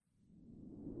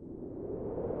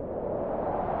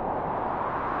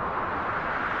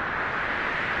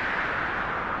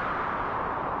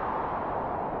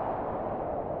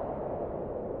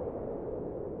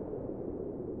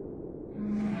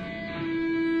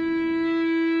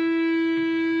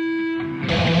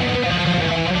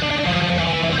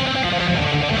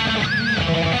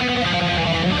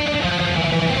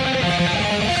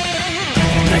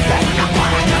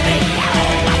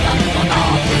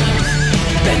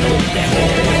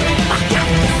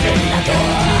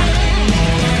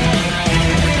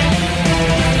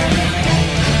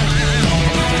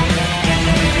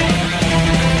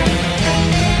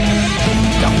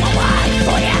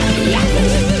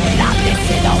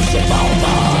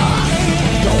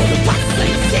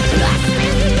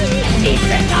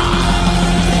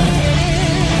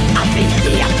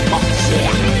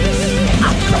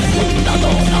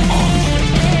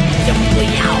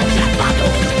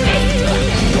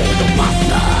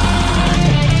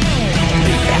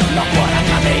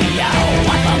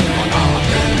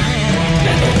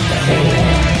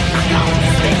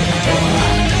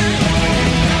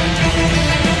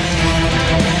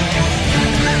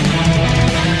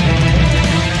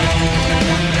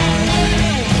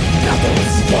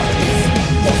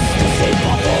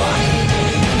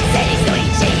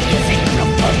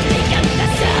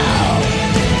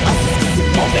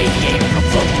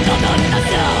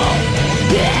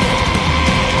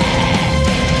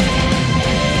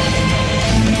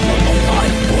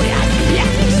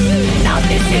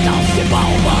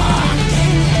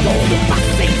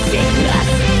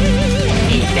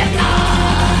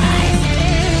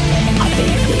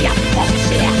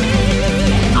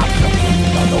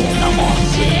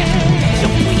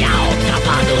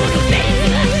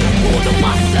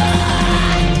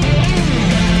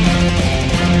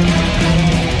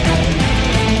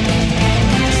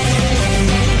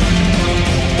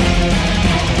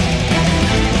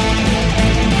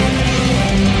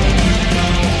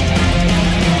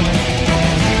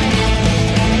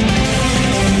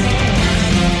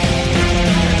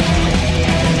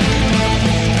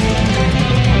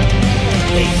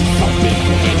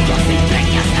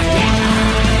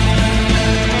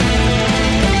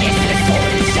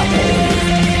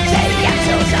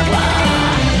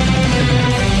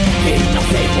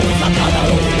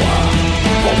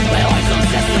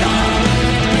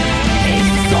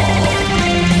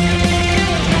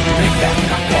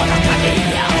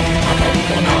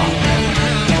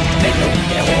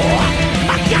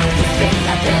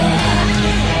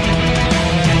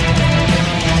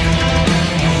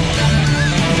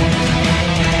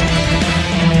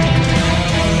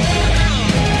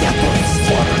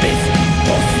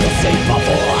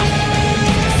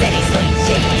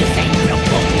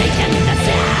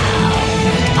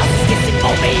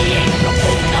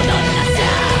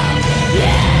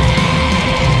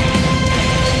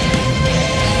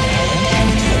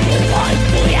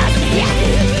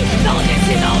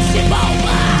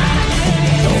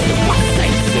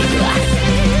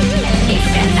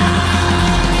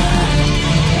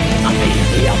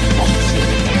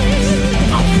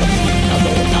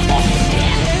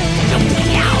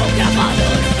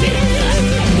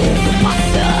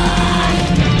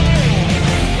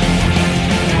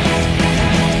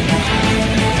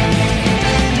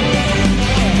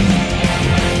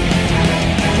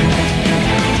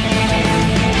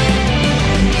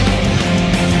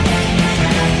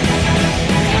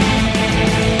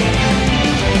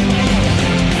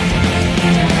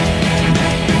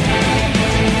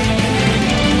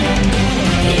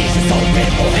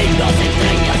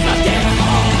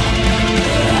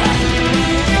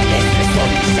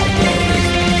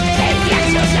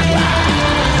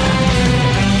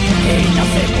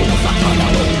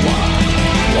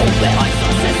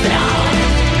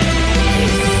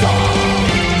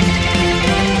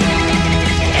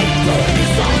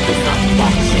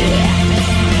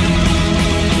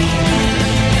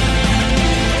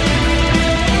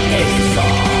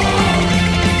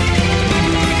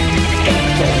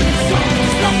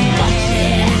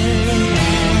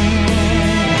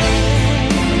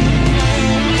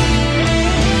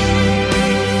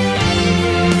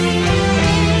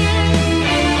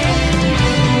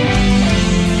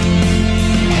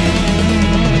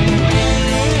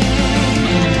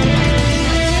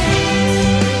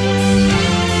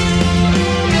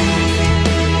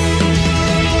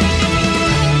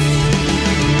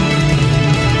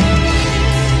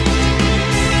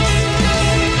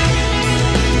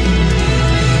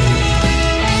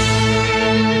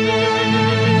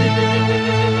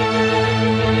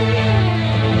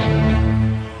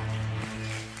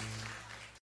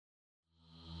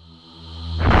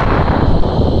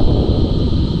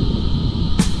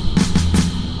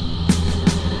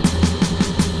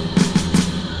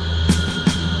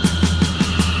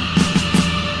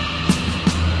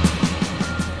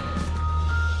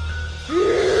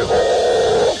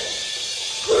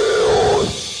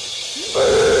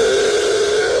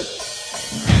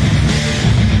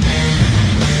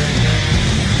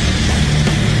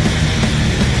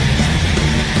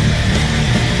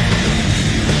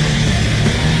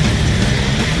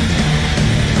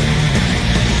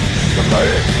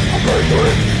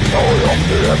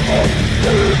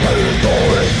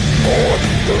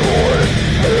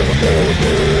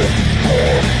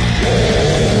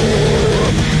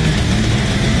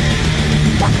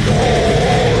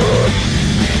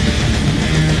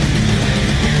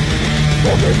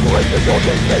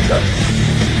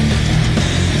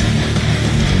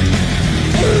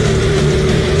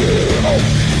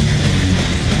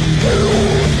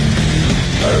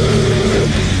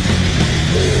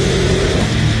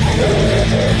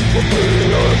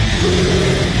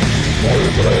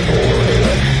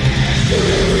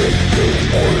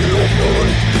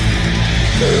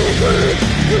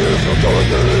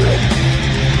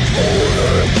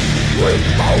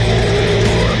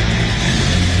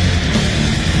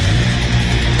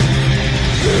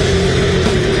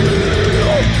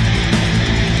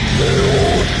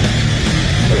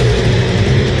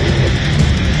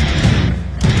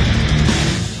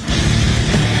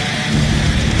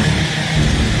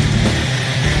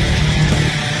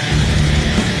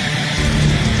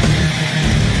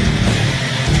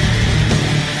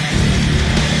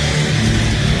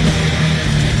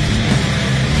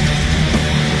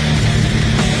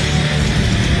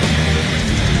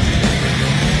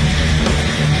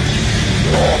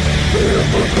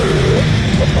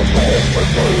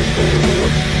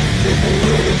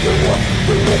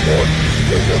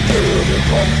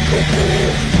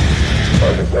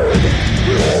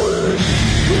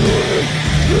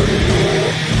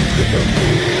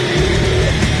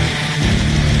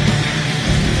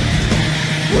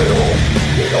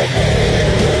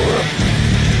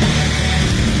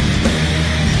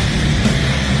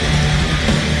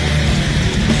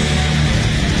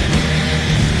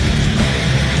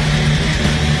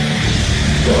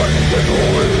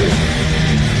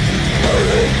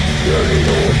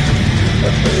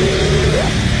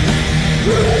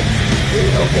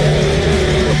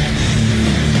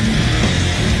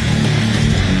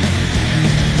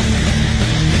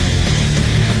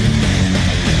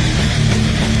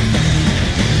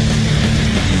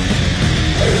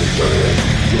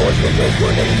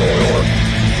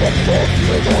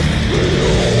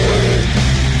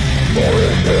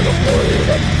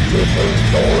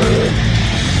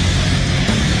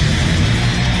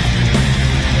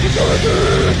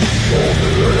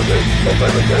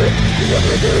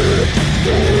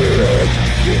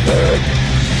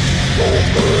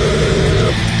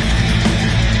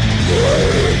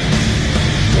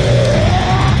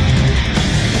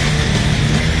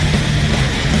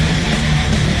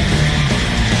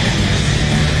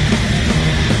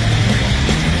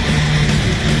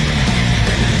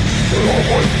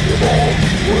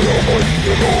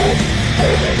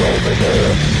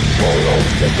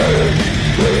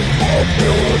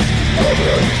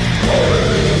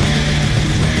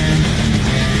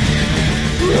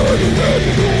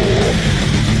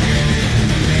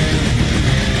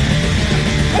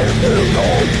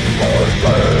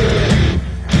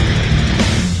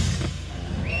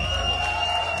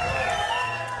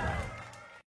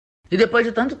 E depois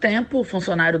de tanto tempo,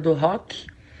 funcionário do rock,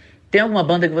 tem alguma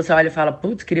banda que você olha e fala,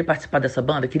 putz, queria participar dessa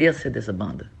banda, queria ser dessa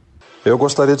banda? Eu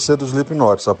gostaria de ser do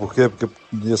Slipknot, sabe por quê? Porque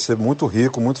ia ser muito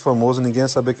rico, muito famoso e ninguém ia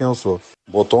saber quem eu sou.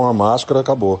 Botou uma máscara,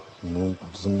 acabou.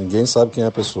 Ninguém sabe quem é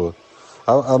a pessoa.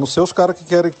 A não ser os caras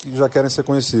que já querem ser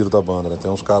conhecidos da banda, né? Tem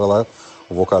uns caras lá,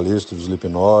 o vocalista do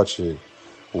Slipknot,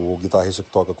 o guitarrista que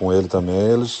toca com ele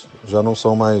também, eles já não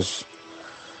são mais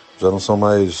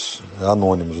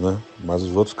anônimos, né? Mas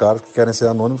os outros caras que querem ser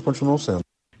anônimos continuam sendo.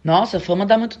 Nossa, fama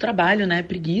dá muito trabalho, né?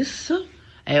 Preguiça.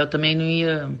 Eu também não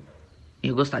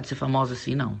ia gostar de ser famosa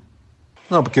assim, não.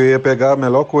 Não, porque eu ia pegar a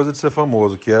melhor coisa de ser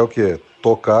famoso, que é o quê?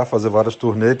 Tocar, fazer várias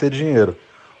turnês e ter dinheiro.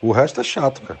 O resto é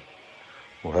chato, cara.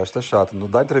 O resto é chato.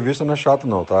 Dar entrevista não é chato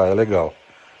não, tá? É legal.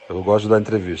 Eu gosto de dar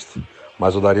entrevista.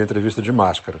 Mas eu daria entrevista de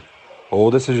máscara.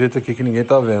 Ou desse jeito aqui que ninguém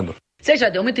tá vendo. Você já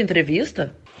deu muita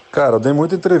entrevista? Cara, eu dei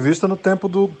muita entrevista no tempo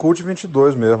do Cult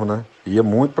 22 mesmo, né? Ia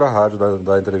muito pra rádio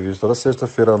dar entrevista. Toda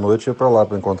sexta-feira à noite ia pra lá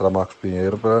pra encontrar Marcos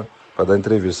Pinheiro pra dar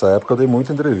entrevista. Nessa época eu dei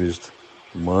muita entrevista.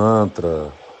 Mantra,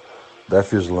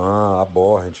 Def Slam,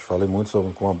 Abhorrent. Falei muito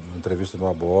com a entrevista no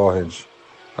Abhorrent.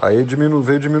 Aí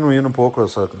veio diminuindo um pouco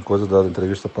essa coisa da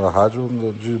entrevista pra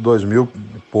rádio de 2000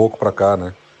 e pouco pra cá,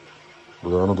 né?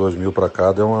 Do ano 2000 pra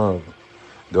cá deu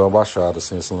uma baixada,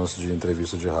 assim, esse lance de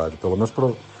entrevista de rádio. Pelo menos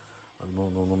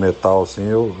no metal, assim,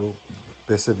 eu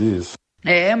percebi isso.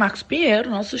 Marcos Pinheiro,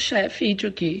 nosso chefe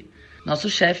aqui. Nosso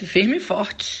chefe firme e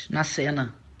forte na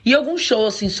cena. E algum show,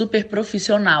 assim, super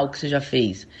profissional que você já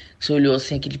fez? Que você olhou,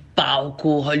 assim, aquele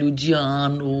palco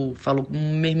hollywoodiano, falou,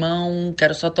 meu irmão,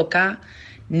 quero só tocar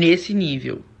nesse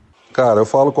nível. Cara, eu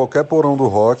falo qualquer porão do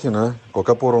rock, né?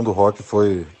 Qualquer porão do rock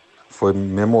foi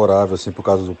memorável, assim, por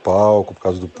causa do palco, por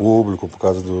causa do público, por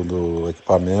causa do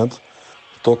equipamento.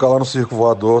 Tocar lá no Circo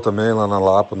Voador também, lá na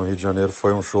Lapa, no Rio de Janeiro,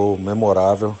 foi um show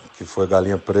memorável, que foi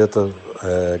Galinha Preta,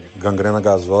 Gangrena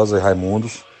Gasosa e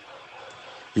Raimundos.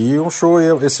 E um show aí,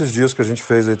 esses dias que a gente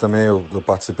fez aí também, eu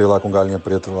participei lá com Galinha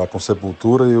Preta, lá com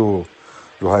Sepultura e o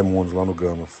Raimundos lá no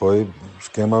Gama. Foi um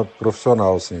esquema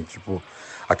profissional, assim, tipo,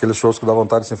 aqueles shows que dá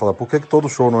vontade de assim, falar, por que todo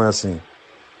show não é assim?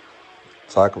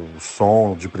 Saca? O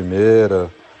som de primeira,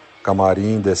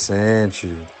 camarim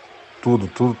decente, tudo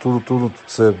que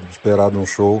você esperar de um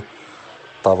show,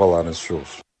 tava lá nesses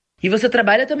shows. E você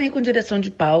trabalha também com direção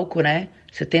de palco, né?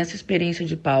 Você tem essa experiência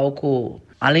de palco,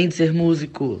 além de ser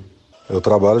músico. Eu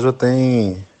trabalho já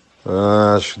tem,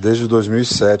 acho que desde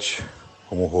 2007,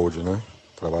 como hold, né?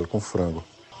 Trabalho com frango.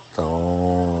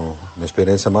 Então, minha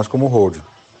experiência é mais como hold.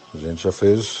 A gente já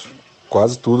fez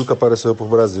quase tudo que apareceu por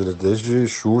Brasília, desde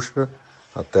Xuxa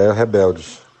até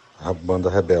Rebeldes, a banda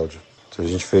Rebelde. A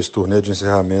gente fez turnê de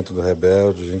encerramento do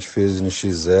Rebelde, a gente fez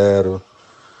NX0,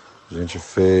 a gente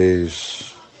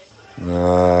fez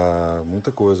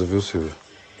muita coisa, viu, Silvia?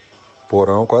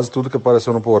 Porão, quase tudo que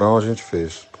apareceu no Porão a gente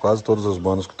fez. Quase todas as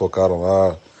bandas que tocaram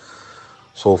lá,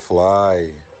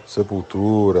 Soulfly,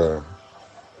 Sepultura,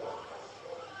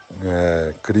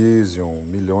 Crisium,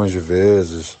 milhões de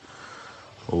vezes,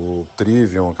 o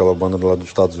Trivium, aquela banda lá dos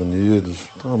Estados Unidos,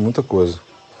 então muita coisa.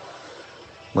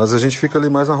 Mas a gente fica ali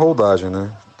mais na holdagem, né?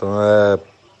 Então é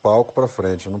palco pra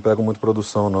frente, eu não pego muito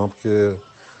produção não, porque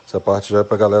essa parte já é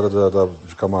pra galera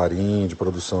de camarim, de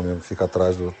produção mesmo, que fica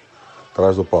atrás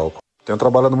do palco. Tenho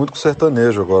trabalhado muito com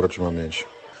sertanejo agora ultimamente.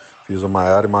 Fiz o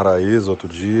Maiara e Maraíza outro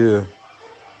dia.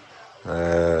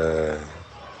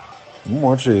 Um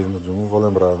monte aí, não vou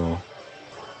lembrar não.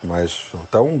 Mas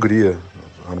até a Hungria,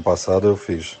 ano passado eu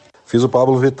fiz. Fiz o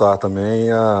Pablo Vittar também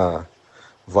e a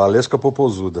Valesca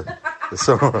Popozuda.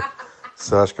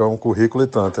 Isso acho que é um currículo e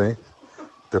tanto, hein?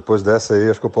 Depois dessa aí,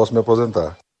 acho que eu posso me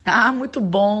aposentar. Ah, muito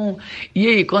bom. E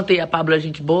aí, conta aí, a Pablo é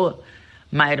gente boa?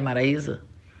 Maiara e Maraíza?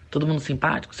 Todo mundo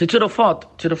simpático? Você tirou foto?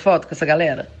 Tirou foto com essa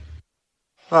galera?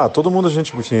 Todo mundo é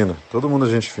gente fina. Todo mundo é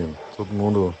gente fina. Todo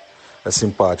mundo é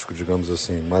simpático, digamos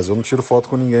assim. Mas eu não tiro foto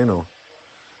com ninguém, não.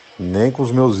 Nem com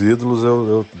os meus ídolos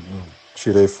eu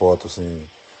tirei foto, assim.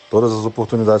 Todas as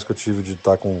oportunidades que eu tive de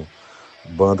estar com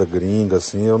banda gringa,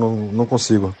 assim, eu não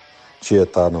consigo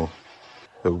tietar, não.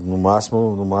 Eu, no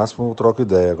máximo, troco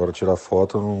ideia. Agora, tirar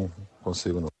foto, eu não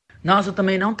consigo, não. Nossa, eu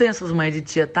também não tenho essas manhas de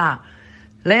tietar.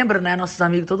 Lembra, né? Nossos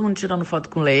amigos, todo mundo tirando foto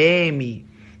com o Leme,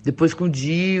 depois com o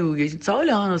Dio, e a gente só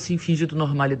olhando, assim, fingindo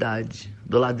normalidade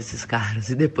do lado desses caras.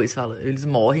 E depois fala, eles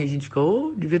morrem, a gente fica,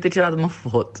 devia ter tirado uma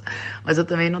foto. Mas eu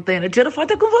também não tenho, né? Tiro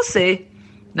foto é com você,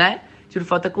 né? Tiro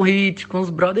foto é com o Hit, com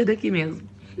os brothers daqui mesmo.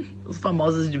 Os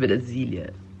famosos de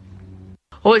Brasília.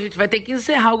 Hoje a gente vai ter que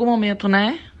encerrar algum momento,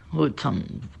 né, Hudson?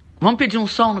 Vamos pedir um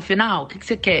som no final? O que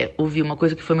você quer ouvir? Uma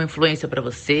coisa que foi uma influência pra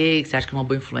você, que você acha que é uma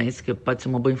boa influência, que pode ser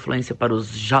uma boa influência para os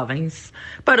jovens,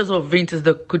 para os ouvintes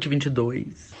da CUT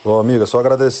 22. Bom, amiga, só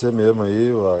agradecer mesmo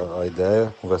aí a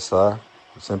ideia, conversar,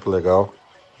 sempre legal.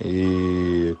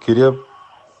 E eu queria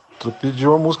pedir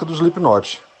uma música do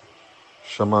Slipknot,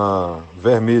 chama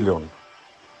Vermilion.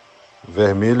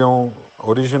 Vermilion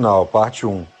original, parte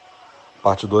 1.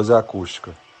 Parte 2 é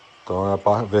acústica. Então é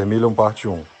a Vermilion parte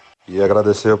 1. E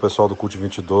agradecer ao pessoal do CUT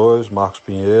 22, Marcos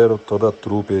Pinheiro, toda a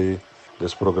trupe aí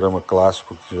desse programa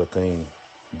clássico que já tem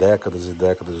décadas e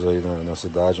décadas aí na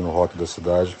cidade, no rock da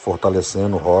cidade,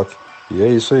 fortalecendo o rock. E é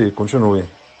isso aí, continue.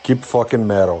 Keep fucking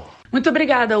metal. Muito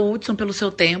obrigada, Hudson, pelo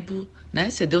seu tempo, né?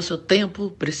 Você deu seu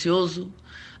tempo precioso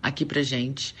aqui pra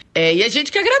gente. E a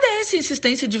gente que agradece a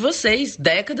insistência de vocês,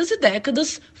 décadas e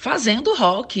décadas fazendo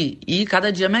rock e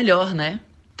cada dia melhor, né?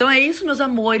 Então é isso, meus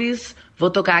amores. Vou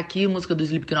tocar aqui a música do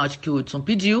Slipknot que o Hudson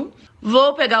pediu.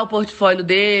 Vou pegar o portfólio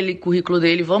dele, currículo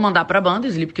dele, vou mandar pra banda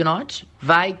Slipknot.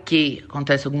 Vai que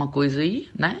acontece alguma coisa aí,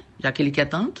 né? Já que ele quer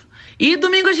tanto. E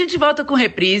domingo a gente volta com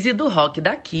reprise do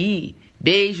Rockdaqui.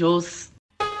 Beijos!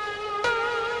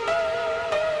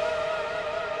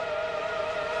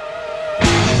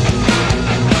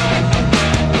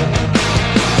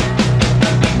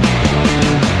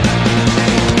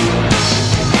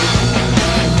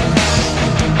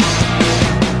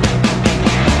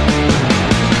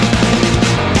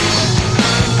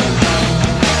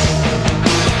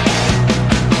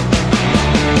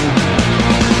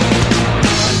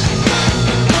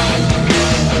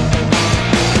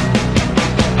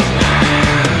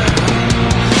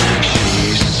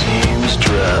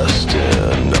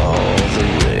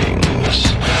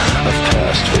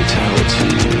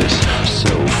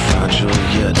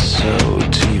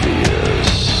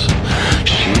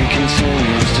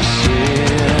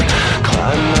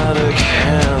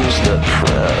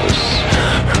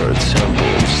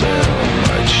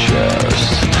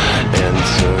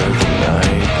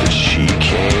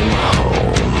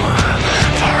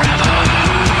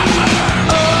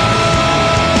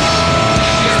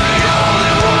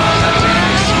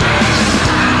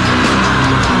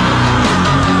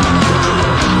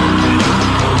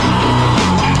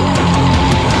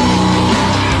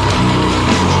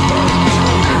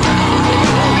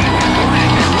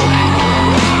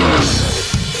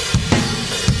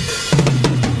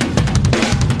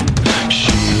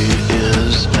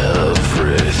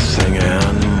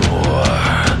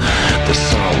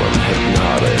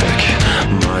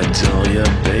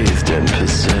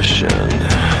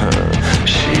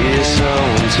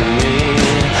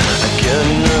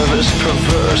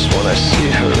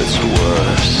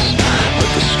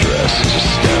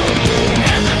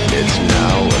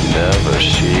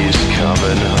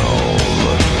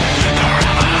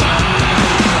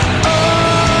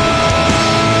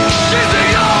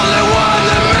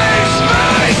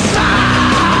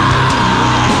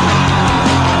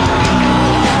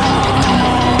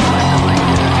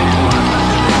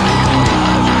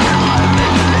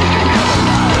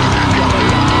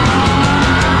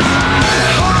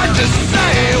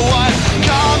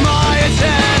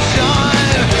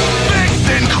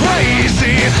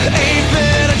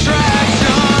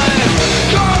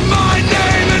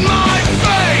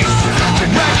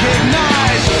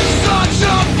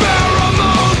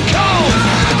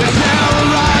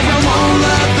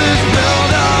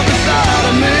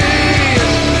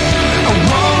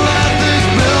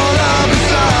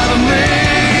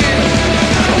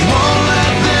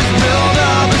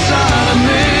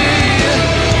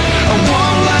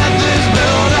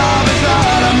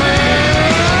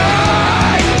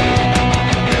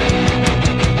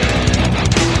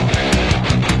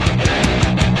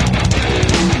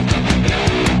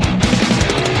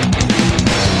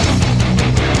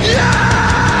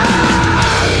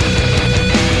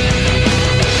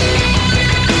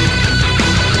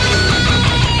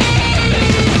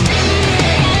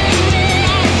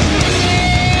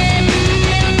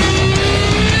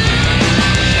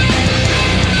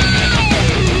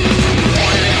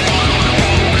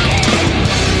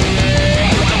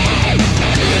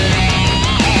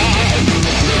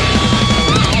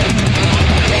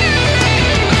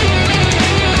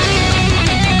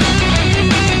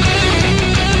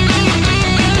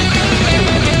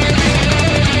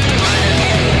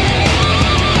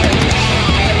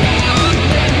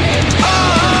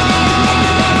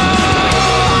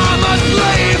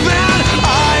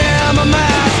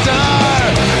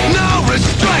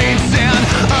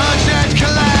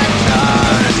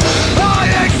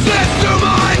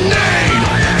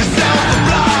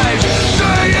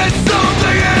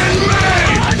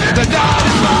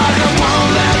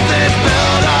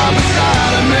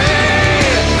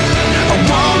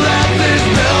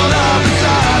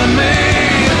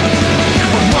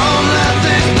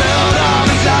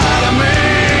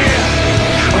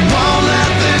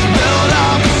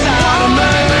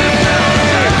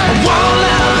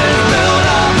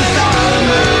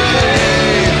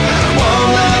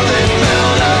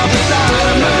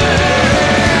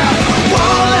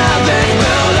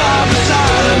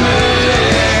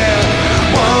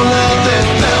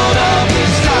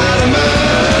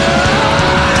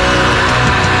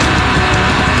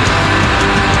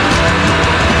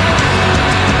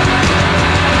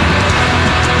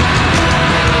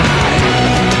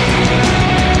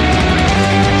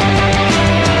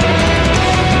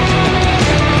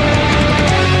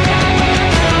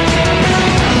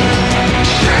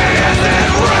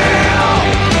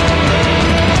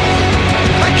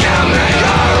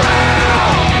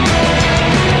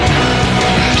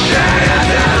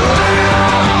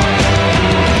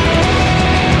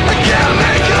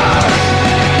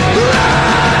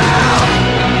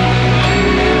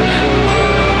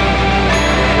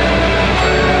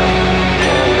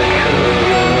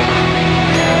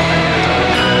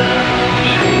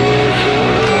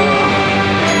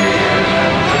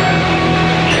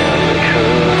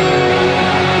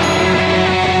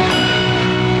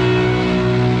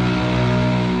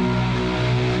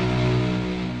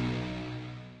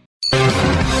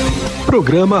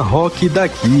 Programa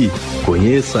Rockdaqui.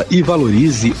 Conheça e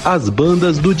valorize as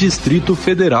bandas do Distrito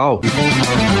Federal.